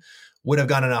 9, would have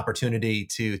gotten an opportunity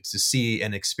to see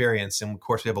and experience. And of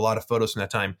course, we have a lot of photos from that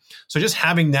time. So just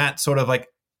having that sort of like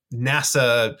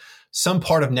NASA, some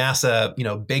part of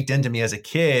NASA, baked into me as a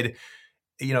kid,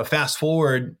 fast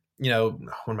forward, what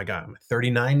am I got? I'm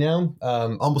 39 now,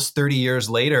 almost 30 years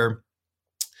later,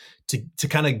 to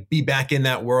kind of be back in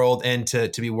that world and to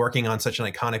be working on such an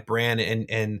iconic brand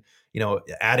and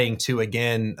adding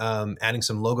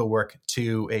some logo work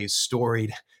to a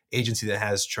storied agency that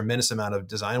has tremendous amount of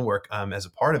design work as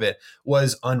a part of it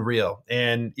was unreal.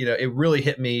 And, it really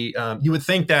hit me. You would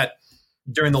think that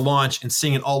during the launch and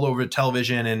seeing it all over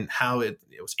television and how it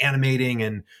was animating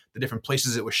and the different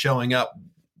places it was showing up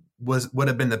would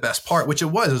have been the best part, which it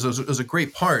was. It was a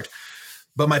great part.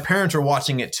 But my parents were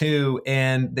watching it too,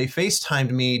 and they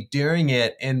FaceTimed me during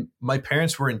it, and my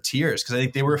parents were in tears because I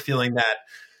think they were feeling that.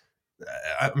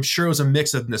 I'm sure it was a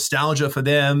mix of nostalgia for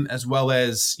them as well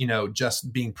as,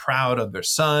 just being proud of their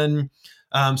son.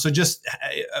 So just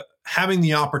having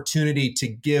the opportunity to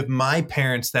give my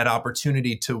parents that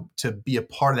opportunity to be a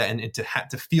part of that and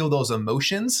to feel those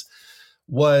emotions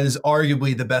was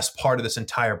arguably the best part of this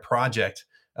entire project.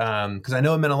 Because I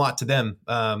know it meant a lot to them.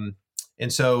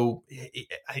 And so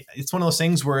it's one of those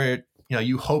things where,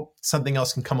 you hope something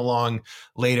else can come along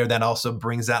later that also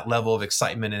brings that level of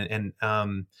excitement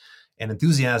and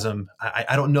enthusiasm.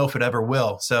 I don't know if it ever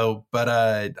will. So, but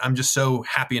I'm just so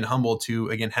happy and humbled to,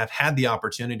 again, have had the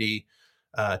opportunity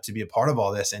to be a part of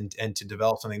all this and to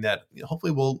develop something that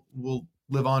hopefully will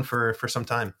live on for some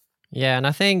time. Yeah. And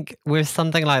I think with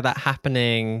something like that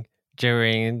happening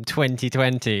during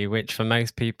 2020, which for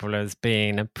most people has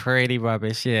been a pretty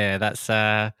rubbish year, that's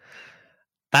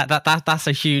that's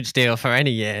a huge deal for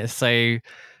any year. So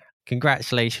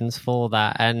congratulations for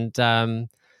that. And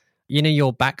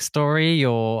your backstory,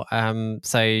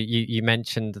 so you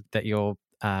mentioned that your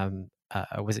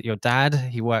was it your dad?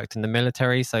 He worked in the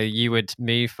military, so you would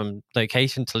move from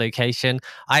location to location.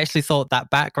 I actually thought that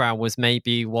background was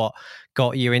maybe what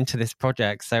got you into this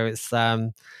project. So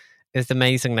it's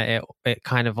amazing that it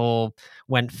kind of all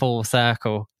went full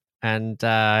circle, and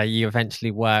you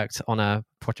eventually worked on a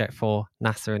project for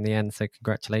NASA in the end. So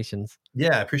congratulations.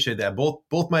 Yeah, I appreciate that.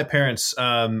 Both my parents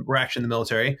were actually in the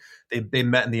military. They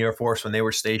met in the Air Force when they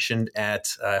were stationed at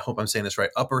I hope I'm saying this right,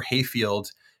 Upper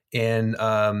Hayfield in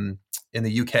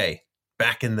the UK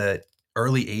back in the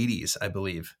early 80s, I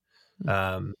believe.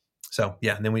 So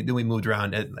yeah, and then we moved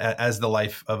around as the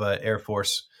life of an Air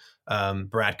Force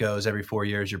brat goes. Every 4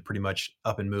 years, you're pretty much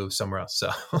up and move somewhere else. So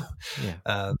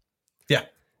yeah.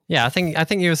 Yeah, I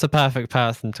think you're the perfect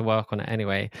person to work on it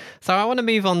anyway. So I want to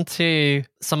move on to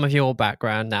some of your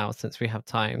background now, since we have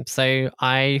time. So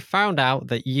I found out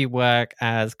that you work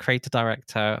as creative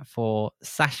director for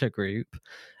Sasha Group.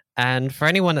 And for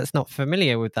anyone that's not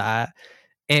familiar with that,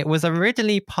 it was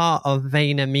originally part of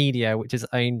VaynerMedia, which is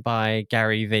owned by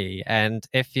Gary Vee. And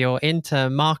if you're into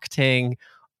marketing,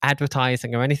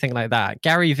 advertising, or anything like that,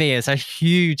 Gary Vee is a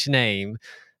huge name.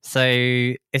 So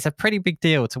it's a pretty big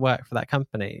deal to work for that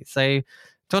company. So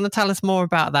Do you want to tell us more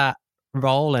about that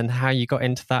role and how you got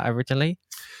into that originally?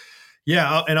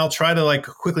 Yeah, and I'll try to like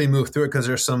quickly move through it because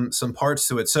there's some parts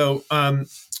to it. So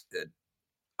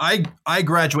I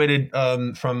graduated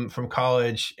from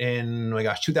college in, oh my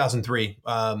gosh, 2003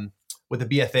 with a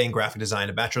BFA in graphic design,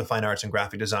 a Bachelor of Fine Arts in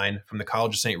graphic design from the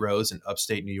College of St. Rose in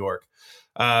upstate New York.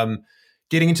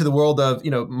 Getting into the world of,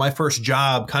 my first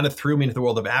job kind of threw me into the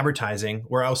world of advertising,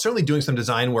 where I was certainly doing some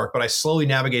design work, but I slowly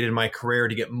navigated my career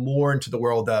to get more into the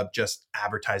world of just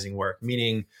advertising work,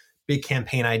 meaning big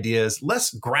campaign ideas,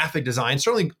 less graphic design.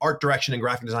 Certainly art direction and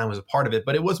graphic design was a part of it,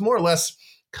 but it was more or less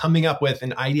coming up with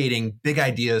and ideating big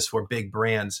ideas for big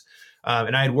brands.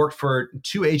 And I had worked for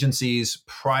 2 agencies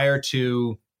prior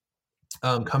to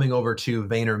coming over to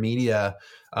VaynerMedia.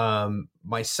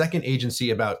 My second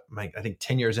agency, about I think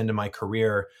 10 years into my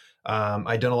career,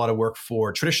 I'd done a lot of work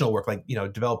for traditional work, like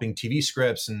developing TV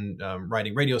scripts and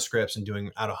writing radio scripts and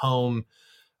doing out of home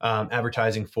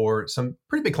advertising for some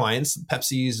pretty big clients,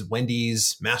 Pepsi's,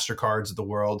 Wendy's, MasterCards of the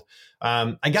world.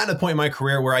 I got to the point in my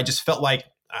career where I just felt like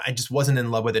I just wasn't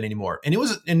in love with it anymore. And it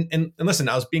was, and listen,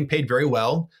 I was being paid very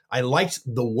well. I liked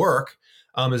the work.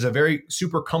 It was a very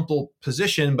super comfortable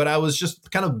position, but I was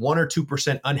just kind of 1 or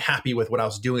 2% unhappy with what I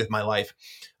was doing with my life.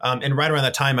 And right around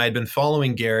that time, I had been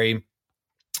following Gary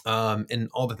and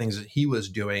all the things that he was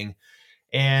doing.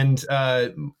 And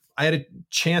I had a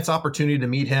chance opportunity to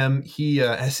meet him. He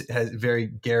has very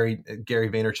Gary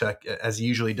Vaynerchuk, as he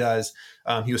usually does.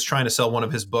 He was trying to sell one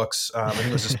of his books. I think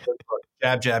it was his book,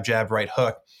 Jab, Jab, Jab, Right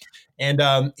Hook.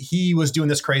 And he was doing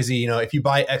this crazy, if you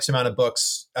buy X amount of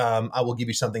books, I will give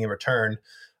you something in return.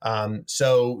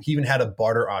 So he even had a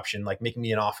barter option, like making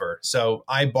me an offer. So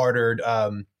I bartered.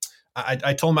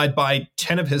 I told him I'd buy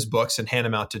 10 of his books and hand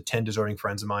them out to 10 deserving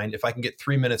friends of mine if I can get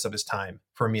 3 minutes of his time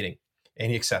for a meeting. And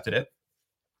he accepted it.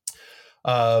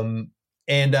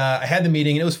 And I had the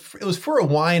meeting, and it was for a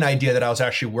wine idea that I was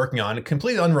actually working on,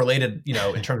 completely unrelated,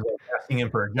 in terms of asking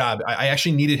him for a job. I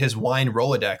actually needed his wine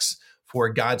Rolodex for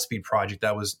a Godspeed project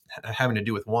that was having to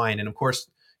do with wine. And of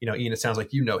course, Ian, it sounds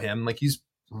like you know him, like he's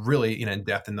really in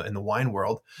depth in the wine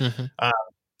world. Mm-hmm.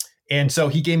 And so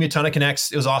he gave me a ton of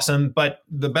connects. It was awesome. But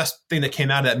the best thing that came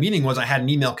out of that meeting was I had an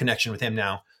email connection with him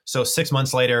now. So 6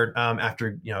 months later,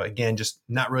 after, again, just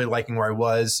not really liking where I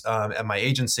was at my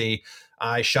agency,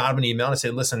 I shot him an email and I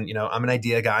said, listen, I'm an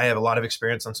idea guy. I have a lot of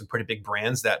experience on some pretty big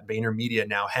brands that VaynerMedia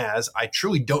now has. I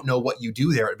truly don't know what you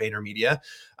do there at VaynerMedia,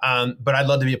 but I'd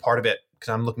love to be a part of it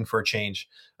because I'm looking for a change.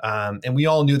 And we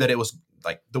all knew that it was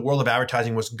like the world of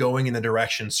advertising was going in the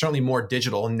direction, certainly more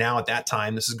digital. And now at that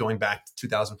time, this is going back to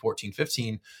 2014,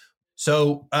 15.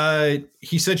 So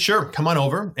he said, sure, come on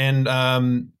over. And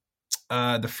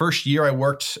the first year I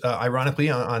worked,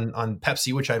 ironically, on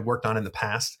Pepsi, which I'd worked on in the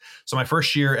past. So my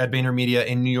first year at VaynerMedia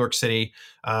in New York City,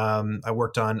 I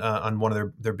worked on one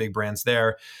of their big brands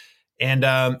there. And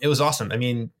it was awesome. I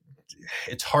mean,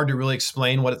 it's hard to really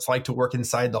explain what it's like to work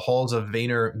inside the halls of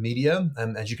VaynerMedia.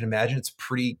 And as you can imagine, it's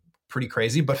pretty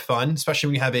crazy, but fun, especially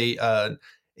when you have a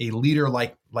leader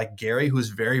like Gary, who's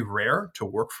very rare to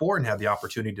work for and have the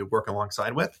opportunity to work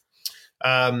alongside with.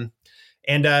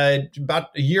 And about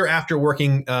a year after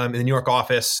working in the New York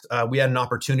office, we had an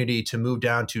opportunity to move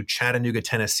down to Chattanooga,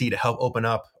 Tennessee to help open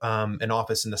up an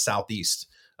office in the Southeast,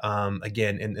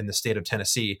 again, in the state of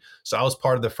Tennessee. So I was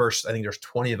part of the first, I think there's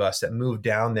 20 of us that moved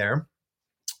down there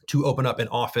to open up an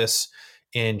office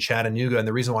in Chattanooga. And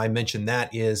the reason why I mentioned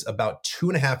that is about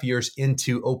 2.5 years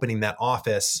into opening that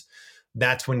office,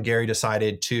 that's when Gary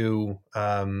decided to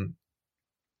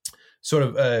sort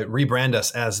of rebrand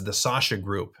us as the Sasha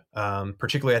Group.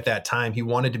 Particularly at that time, he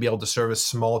wanted to be able to service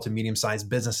small to medium-sized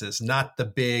businesses, not the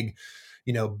big,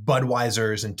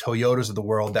 Budweisers and Toyotas of the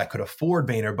world that could afford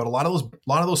Vayner, but a lot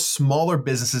of those smaller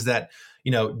businesses that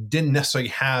didn't necessarily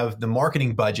have the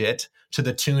marketing budget to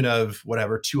the tune of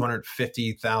whatever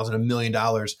 $250,000, $1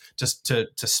 million just to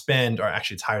spend, or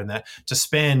actually it's higher than that, to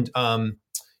spend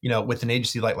with an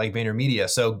agency like VaynerMedia.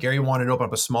 So Gary wanted to open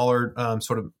up a smaller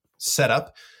sort of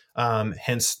setup.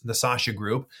 Hence the Sasha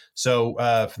Group. So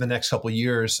for the next couple of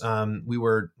years, we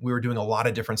were doing a lot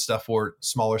of different stuff for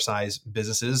smaller size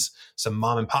businesses, some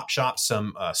mom and pop shops,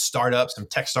 some startups, some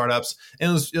tech startups, and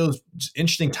it was just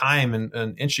interesting time and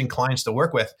interesting clients to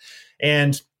work with.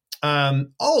 And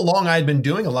all along, I had been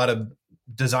doing a lot of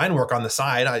design work on the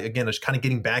side. I was kind of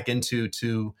getting back into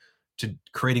to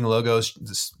creating logos,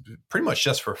 pretty much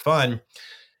just for fun,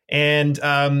 and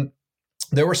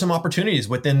there were some opportunities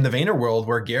within the Vayner world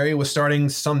where Gary was starting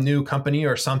some new company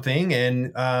or something.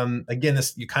 And again,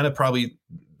 this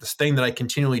thing that I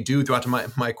continually do throughout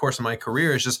my course of my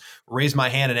career is just raise my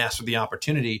hand and ask for the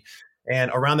opportunity. And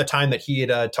around the time that he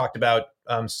had talked about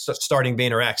starting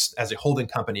VaynerX as a holding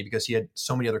company because he had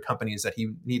so many other companies that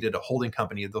he needed a holding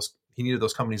company. He needed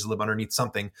those companies to live underneath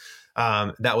something.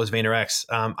 That was VaynerX.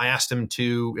 I asked him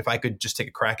if I could just take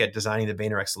a crack at designing the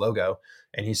VaynerX logo,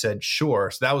 and he said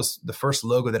sure. So that was the first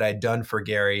logo that I had done for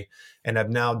Gary, and I've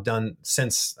now done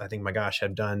since. I think, my gosh,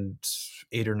 I've done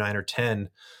 8 or 9 or 10.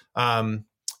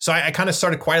 So I kind of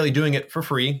started quietly doing it for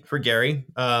free for Gary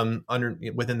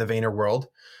within the Vayner world.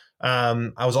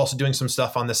 I was also doing some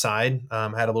stuff on the side. I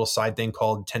had a little side thing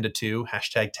called 10 to 2,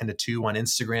 hashtag 10 to 2 on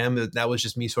Instagram. That was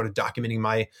just me sort of documenting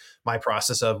my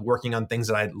process of working on things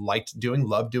that I loved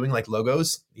doing, like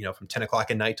logos, from 10 o'clock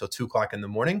at night till 2 o'clock in the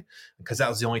morning, because that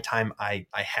was the only time I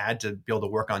had to be able to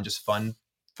work on just fun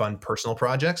personal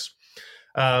projects.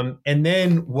 And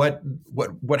then what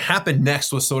happened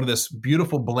next was sort of this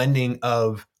beautiful blending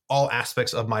of all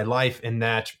aspects of my life, in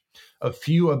that a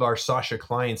few of our Sasha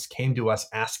clients came to us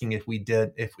asking if we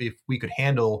could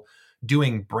handle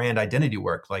doing brand identity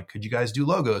work. Like, could you guys do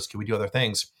logos? Could we do other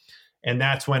things? And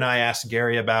that's when I asked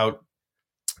Gary about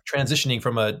transitioning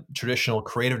from a traditional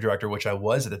creative director, which I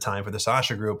was at the time for the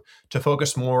Sasha Group, to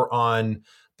focus more on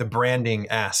the branding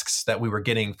asks that we were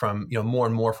getting from, more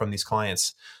and more from these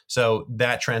clients. So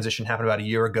that transition happened about a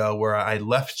year ago, where I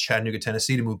left Chattanooga,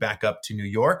 Tennessee to move back up to New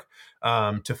York,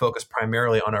 to focus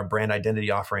primarily on our brand identity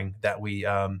offering that we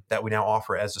now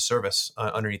offer as a service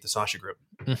underneath the Sasha Group.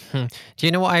 Mm-hmm. Do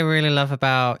you know what I really love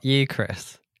about you,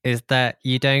 Chris? Is that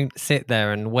you don't sit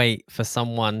there and wait for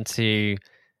someone to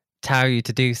tell you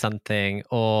to do something,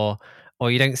 or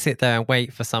you don't sit there and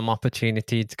wait for some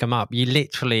opportunity to come up. You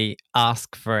literally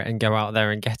ask for it and go out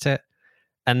there and get it.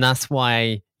 And that's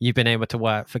why you've been able to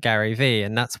work for Gary Vee,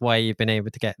 and that's why you've been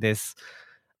able to get this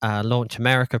Launch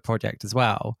America project as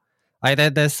well.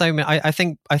 There's so many. I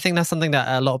think that's something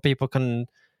that a lot of people can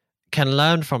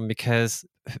learn from, because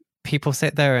people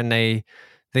sit there and they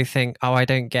think, oh, I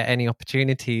don't get any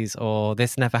opportunities, or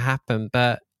this never happened.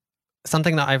 But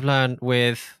something that I've learned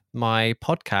with my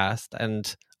podcast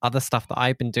and other stuff that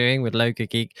I've been doing with Logo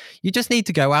Geek, you just need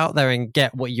to go out there and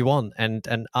get what you want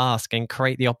and ask and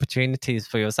create the opportunities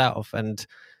for yourself. And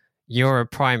you're a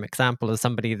prime example of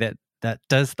somebody that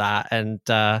does that. And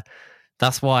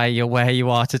that's why you're where you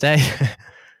are today.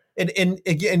 And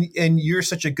again, you're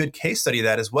such a good case study of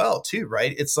that as well, too,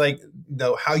 right? It's like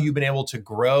how you've been able to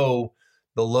grow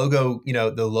the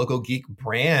Logo Geek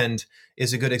brand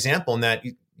is a good example in that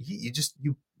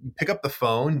you pick up the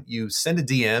phone, you send a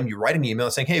DM, you write an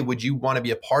email saying, hey, would you want to be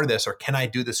a part of this, or can I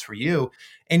do this for you?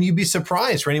 And you'd be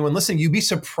surprised, for anyone listening, you'd be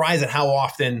surprised at how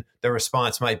often the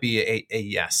response might be a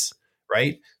yes,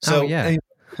 right? So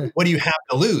what do you have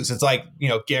to lose? It's like,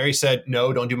 Gary said,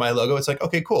 no, don't do my logo. It's like,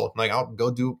 okay, cool. Like, I'll go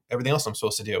do everything else I'm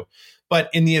supposed to do. But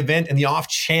in the off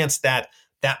chance that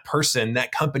person,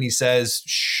 that company says,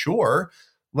 sure,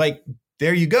 like,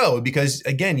 there you go. Because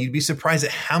again, you'd be surprised at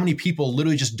how many people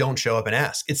literally just don't show up and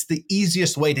ask. It's the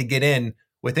easiest way to get in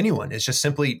with anyone. It's just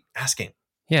simply asking.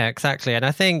 Yeah, exactly. And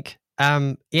I think,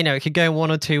 it could go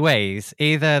one or two ways.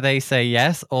 Either they say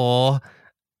yes, or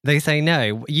they say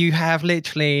no. You have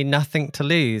literally nothing to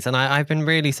lose. And I've been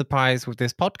really surprised with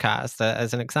this podcast,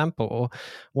 as an example.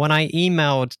 When I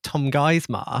emailed Tom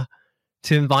Geismar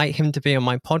to invite him to be on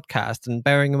my podcast, and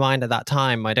bearing in mind at that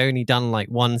time I'd only done like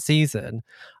one season,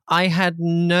 I had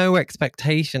no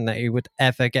expectation that he would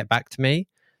ever get back to me.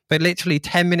 But literally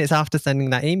 10 minutes after sending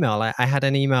that email, I had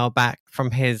an email back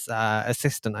from his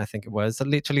assistant, I think it was, that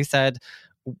literally said,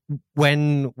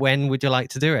 when would you like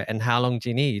to do it, and how long do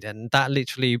you need? And that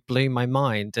literally blew my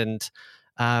mind. And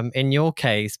in your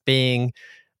case, being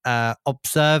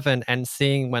observant and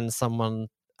seeing when someone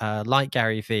like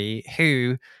Gary Vee,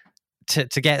 who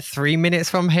to get 3 minutes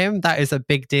from him, that is a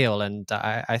big deal. And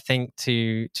I think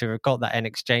to have got that in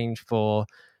exchange for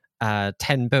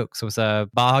 10 books was a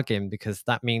bargain, because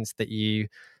that means that you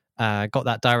got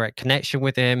that direct connection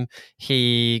with him.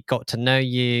 He got to know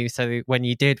you. So when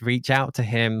you did reach out to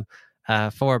him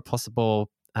for a possible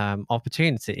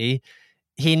opportunity,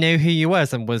 he knew who you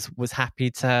was and was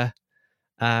happy to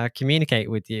communicate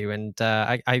with you. And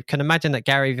I can imagine that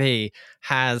Gary Vee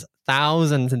has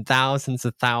thousands and thousands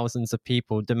of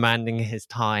people demanding his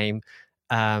time.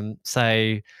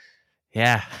 So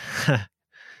yeah,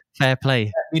 fair play.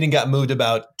 That meeting got moved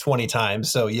about 20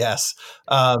 times. So yes.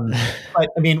 But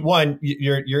I mean, one,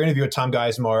 your interview with Tom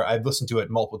Geismar, I've listened to it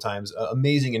multiple times.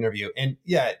 Amazing interview. And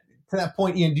yeah, to that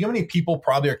point, Ian, do you know how many people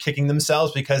probably are kicking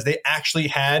themselves because they actually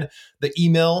had the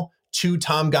email to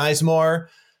Tom Geismar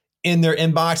in their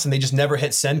inbox and they just never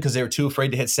hit send because they were too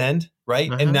afraid to hit send,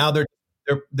 right? And now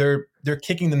they're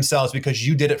kicking themselves because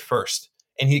you did it first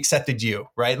and he accepted you,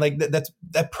 right? Like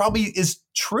that probably is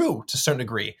true to a certain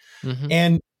degree.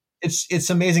 And it's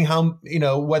amazing how,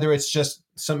 whether it's just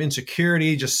some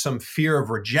insecurity, just some fear of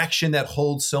rejection that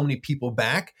holds so many people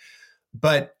back.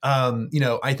 But,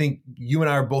 I think you and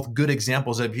I are both good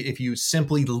examples of, if you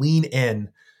simply lean in,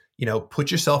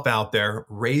 put yourself out there,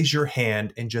 raise your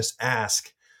hand and just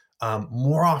ask,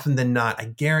 more often than not, I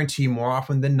guarantee more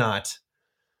often than not,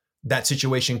 that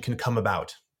situation can come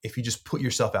about if you just put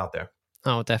yourself out there.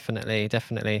 Oh, definitely,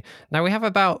 definitely. Now we have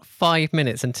about 5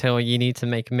 minutes until you need to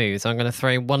make a move. So I'm going to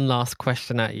throw one last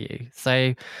question at you.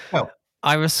 So Oh,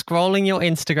 I was scrolling your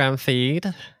Instagram feed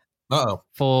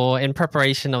in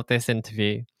preparation of this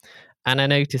interview, and I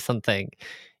noticed something.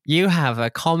 You have a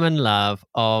common love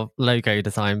of logo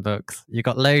design books. You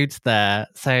got loads there.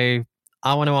 So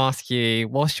I want to ask you,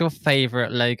 what's your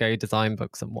favorite logo design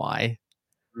books and why?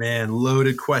 man,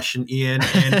 loaded question, Ian.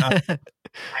 And I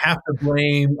have to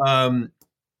blame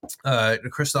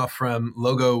Christoph from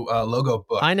Logo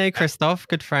Book. I know Christoph,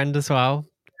 good friend as well.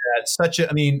 Such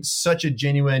a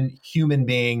genuine human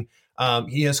being.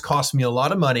 He has cost me a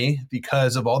lot of money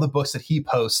because of all the books that he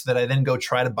posts that I then go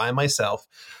try to buy myself.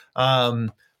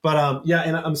 And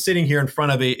I'm sitting here in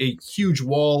front of a huge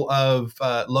wall of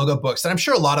logo books that I'm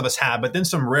sure a lot of us have, but then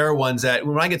some rare ones that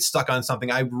when I get stuck on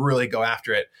something, I really go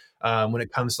after it when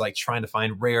it comes to like trying to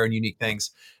find rare and unique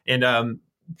things. And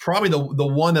probably the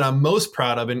one that I'm most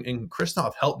proud of, and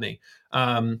Christoph helped me,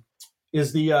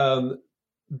 is the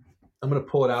I'm going to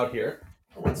pull it out here.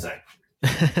 One sec.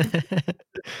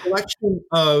 Collection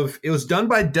of, it was done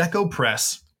by Deco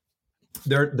Press.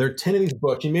 There are 10 of these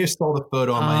books. You may have saw the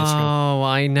photo on my Instagram. Oh,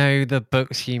 I know the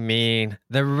books you mean.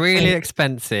 They're really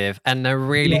expensive and they're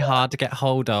really hard to get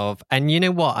hold of. And you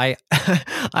know what?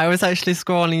 I was actually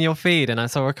scrolling your feed and I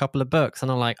saw a couple of books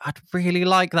and I'm like, I'd really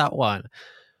like that one.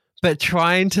 But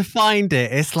trying to find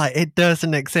it, it's like it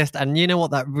doesn't exist. And you know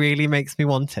what? That really makes me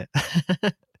want it.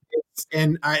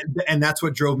 And that's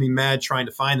what drove me mad trying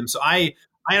to find them. So I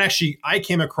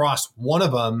came across one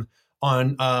of them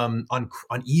on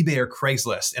eBay or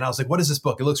Craigslist, and I was like, "What is this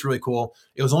book? It looks really cool."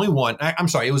 It was only one. I'm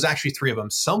sorry, it was actually three of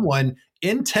them. Someone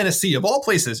in Tennessee, of all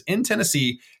places, in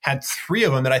Tennessee, had three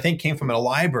of them that I think came from a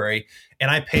library,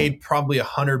 and I paid probably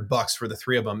 $100 for the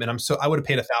three of them. And I would have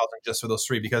paid $1,000 just for those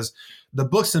three because the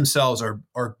books themselves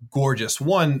are gorgeous.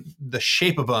 One, the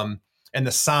shape of them and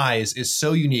the size is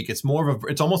so unique. It's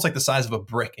it's almost like the size of a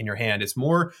brick in your hand. It's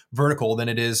more vertical than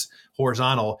it is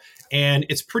horizontal, and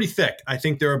it's pretty thick. I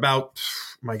think they're about,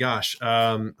 my gosh,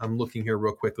 I'm looking here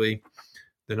real quickly.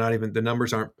 They're not even, the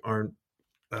numbers aren't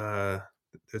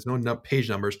there's no page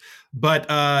numbers,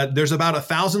 but there's about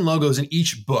 1,000 logos in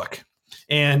each book,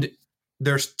 and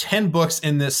there's 10 books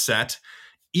in this set.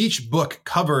 Each book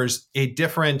covers a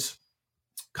different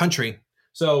country.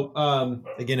 So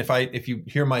again, if you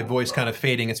hear my voice kind of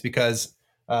fading, it's because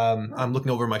I'm looking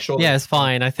over my shoulder. Yeah, it's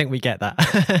fine. I think we get that.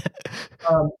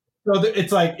 So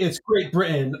it's Great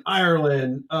Britain,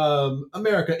 Ireland,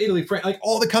 America, Italy, France, like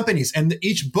all the companies, and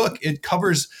each book, it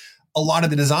covers a lot of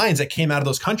the designs that came out of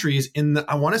those countries.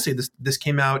 I want to say this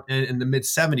came out in the mid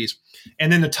 70s,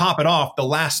 and then to top it off, the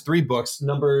last three books,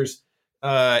 numbers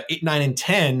 8, 9, and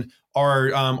 10,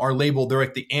 are labeled. They're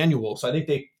like the annual. So I think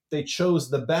they chose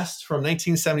the best from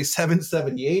 1977,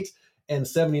 78, and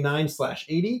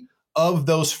 79/80 of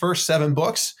those first 7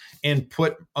 books and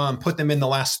put them in the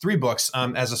last 3 books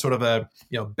as a sort of a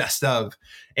best of.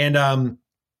 And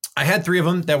I had 3 of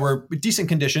them that were decent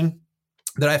condition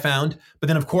that I found. But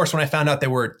then, of course, when I found out there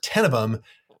were 10 of them,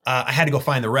 I had to go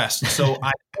find the rest. So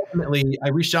I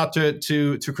reached out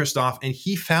to Christoph, and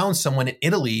he found someone in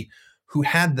Italy who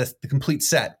had the complete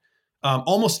set,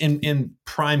 almost in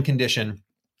prime condition.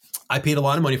 I paid a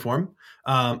lot of money for them.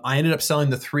 I ended up selling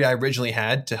the 3 I originally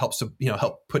had to help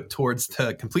put towards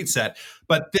the complete set.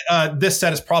 But this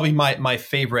set is probably my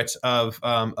favorite of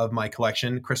my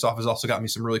collection. Christoph has also got me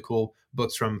some really cool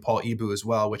books from Paul Ebu as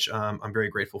well, which I'm very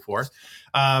grateful for.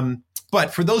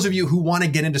 But for those of you who want to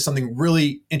get into something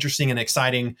really interesting and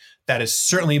exciting that is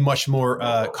certainly much more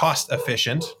cost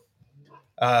efficient,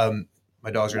 my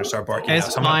dog's going to start barking.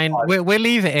 It's fine. We'll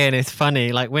leave it in. It's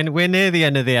funny. Like we're near the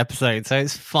end of the episode, so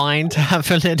it's fine to have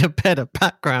a little bit of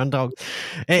background dogs.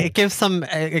 It gives some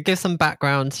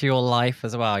background to your life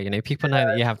as well. People know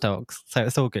that you have dogs, so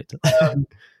it's all good.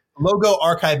 Logo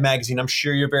Archive magazine. I'm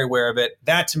sure you're very aware of it.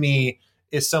 That to me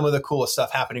is some of the coolest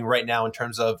stuff happening right now in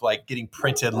terms of like getting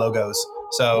printed logos.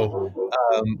 So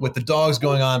with the dogs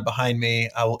going on behind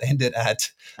me, I will end it at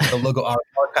the Logo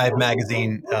Archive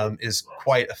magazine is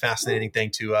quite a fascinating thing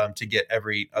to get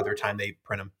every other time they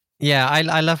print them. Yeah,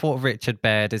 I love what Richard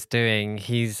Baird is doing.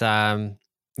 He's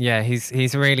Yeah,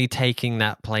 he's really taking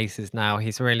that places now.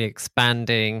 He's really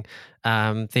expanding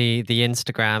the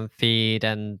Instagram feed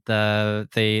and the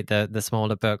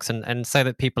smaller books, and so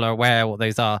that people are aware what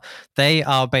those are. They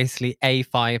are basically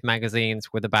A5 magazines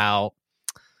with about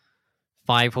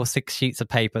 5 or 6 sheets of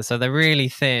paper, so they're really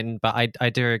thin. But I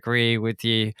do agree with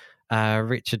you.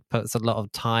 Richard puts a lot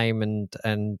of time and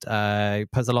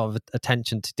puts a lot of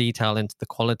attention to detail into the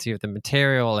quality of the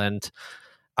material, and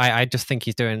I just think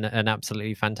he's doing an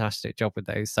absolutely fantastic job with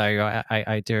those. So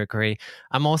I do agree.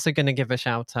 I'm also going to give a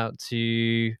shout out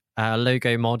to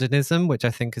Logo Modernism, which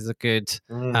I think is a good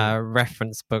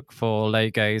reference book for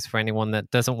logos for anyone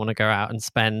that doesn't want to go out and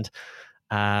spend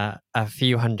a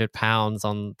few £100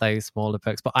 on those smaller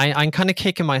books. But I'm kind of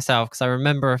kicking myself because I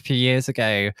remember a few years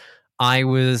ago I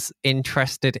was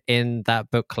interested in that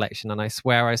book collection, and I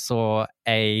swear I saw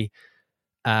a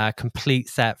complete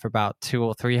set for about £200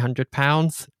 or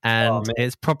 £300, and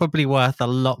it's probably worth a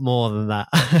lot more than that.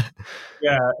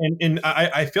 Yeah, and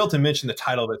I failed to mention the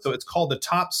title of it. So it's called The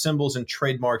Top Symbols and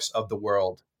Trademarks of the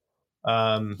World.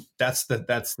 That's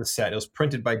the set. It was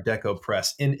printed by Deco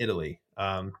Press in Italy.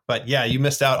 But yeah, you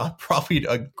missed out on probably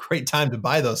a great time to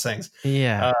buy those things.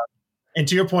 Yeah. And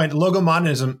to your point, Logo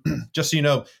Modernism, just so you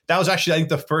know, that was actually, I think,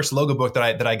 the first logo book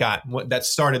that I got that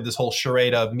started this whole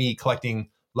charade of me collecting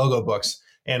logo books.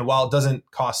 And while it doesn't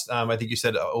cost, I think you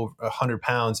said over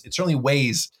 £100, it certainly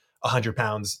weighs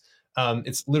 £100.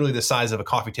 It's literally the size of a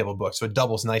coffee table book, so it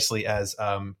doubles nicely as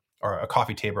or a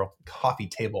coffee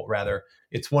table rather.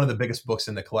 It's one of the biggest books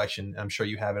in the collection. I'm sure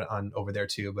you have it on over there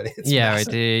too, but it's massive.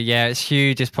 I do. Yeah, it's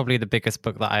huge. It's probably the biggest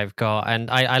book that I've got,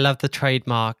 and I love the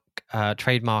trademark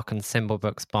and symbol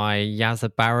books by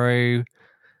Yazza Barrow.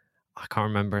 I can't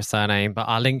remember her surname, but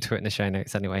I'll link to it in the show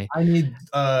notes anyway. I need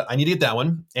to get that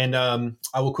one, and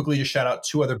I will quickly just shout out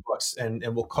 2 other books, and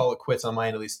we'll call it quits on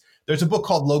mine at least. There's a book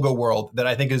called Logo World that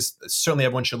I think is certainly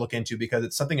everyone should look into because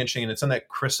it's something interesting, and it's something that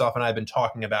Christoph and I have been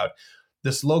talking about.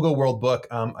 This Logo World book,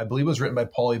 I believe, was written by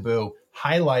Paul Ebu,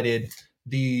 highlighted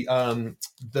the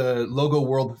Logo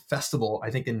World Festival,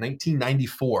 I think, in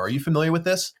 1994. Are you familiar with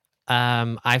this?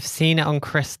 I've seen it on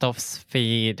Christoph's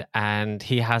feed, and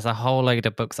he has a whole load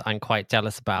of books that I'm quite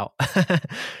jealous about.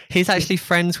 He's actually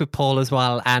friends with Paul as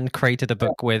well, and created a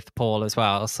book with Paul as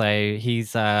well. So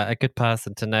he's a good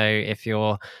person to know if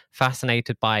you're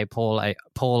fascinated by Paul.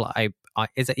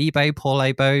 Is it Ebo? Paul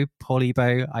Ebo?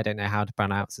 I don't know how to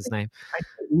pronounce his name.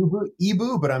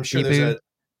 Ebu, but I'm sure there's a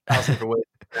thousand different ways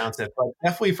to pronounce it. But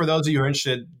definitely, for those of you who are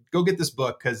interested, go get this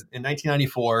book because in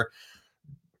 1994.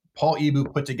 Paul Ebu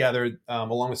put together,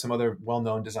 along with some other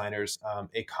well-known designers,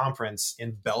 a conference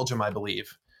in Belgium, I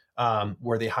believe,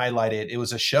 where they highlighted, it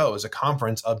was a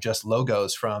conference of just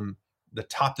logos from the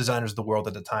top designers of the world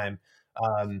at the time.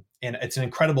 And it's an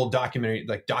incredible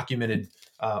documented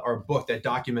or book that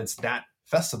documents that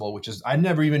festival, which is, I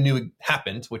never even knew it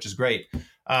happened, which is great.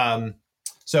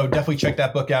 So definitely check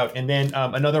that book out. And then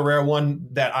another rare one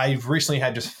that I've recently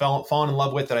had just fallen in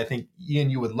love with that I think, Ian,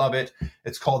 you would love it.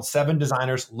 It's called 7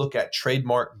 Designers Look at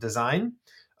Trademark Design.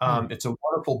 It's a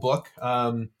wonderful book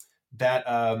that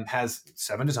has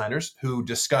 7 designers who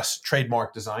discuss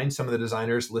trademark design. Some of the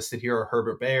designers listed here are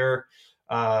Herbert Bayer,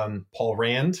 Paul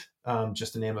Rand,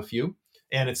 just to name a few.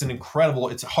 And it's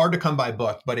it's a hard to come by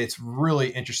book, but it's really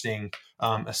interesting,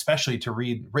 especially to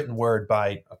read written word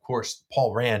by, of course,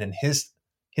 Paul Rand and his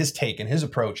take and his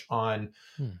approach on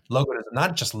logo design,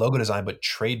 not just logo design, but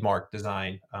trademark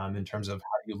design in terms of how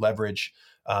you leverage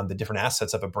the different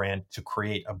assets of a brand to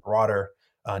create a broader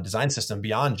design system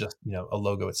beyond just a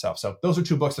logo itself. So those are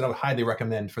 2 books that I would highly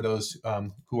recommend for those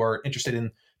who are interested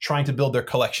in trying to build their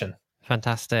collection.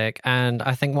 Fantastic. And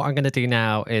I think what I'm going to do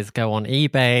now is go on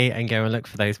eBay and go and look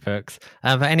for those books.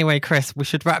 But anyway, Chris, we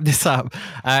should wrap this up.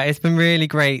 It's been really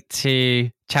great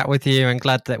to chat with you, and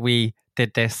glad that we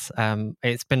did this.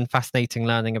 It's been fascinating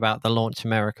learning about the Launch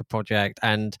America project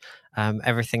and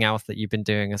everything else that you've been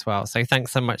doing as well. So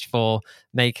thanks so much for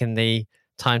making the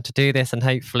time to do this, and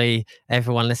hopefully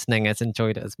everyone listening has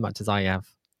enjoyed it as much as I have.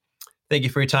 Thank you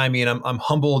for your time, Ian. I'm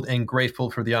humbled and grateful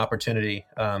for the opportunity.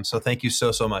 So thank you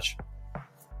so much.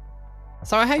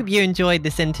 So I hope you enjoyed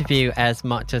this interview as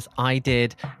much as I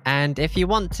did. And if you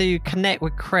want to connect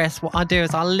with Chris, what I'll do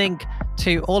is I'll link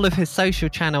to all of his social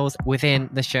channels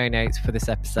within the show notes for this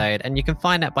episode. And you can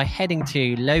find that by heading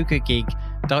to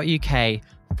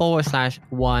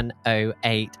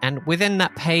logogeek.uk/108. And within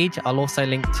that page, I'll also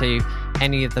link to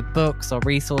any of the books or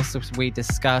resources we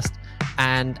discussed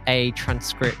and a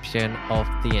transcription of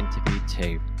the interview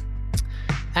too.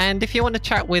 And if you want to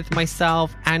chat with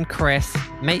myself and Chris,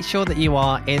 make sure that you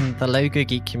are in the Logo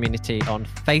Geek community on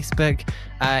Facebook.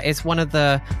 It's one of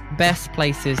the best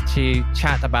places to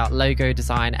chat about logo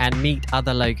design and meet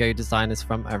other logo designers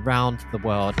from around the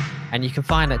world. And you can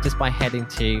find that just by heading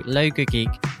to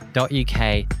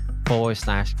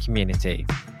logogeek.uk/community.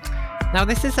 Now,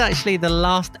 this is actually the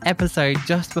last episode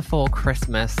just before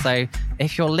Christmas. So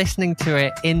if you're listening to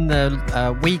it in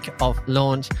the week of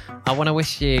launch, I want to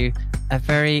wish you a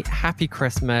very happy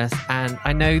Christmas. And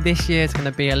I know this year is going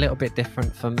to be a little bit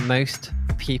different for most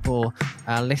people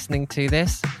listening to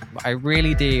this, but I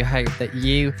really do hope that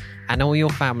you and all your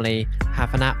family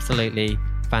have an absolutely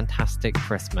fantastic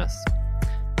Christmas.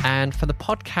 And for the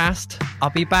podcast, I'll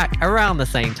be back around the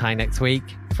same time next week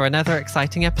for another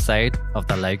exciting episode of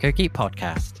the Logo Geek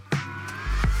Podcast.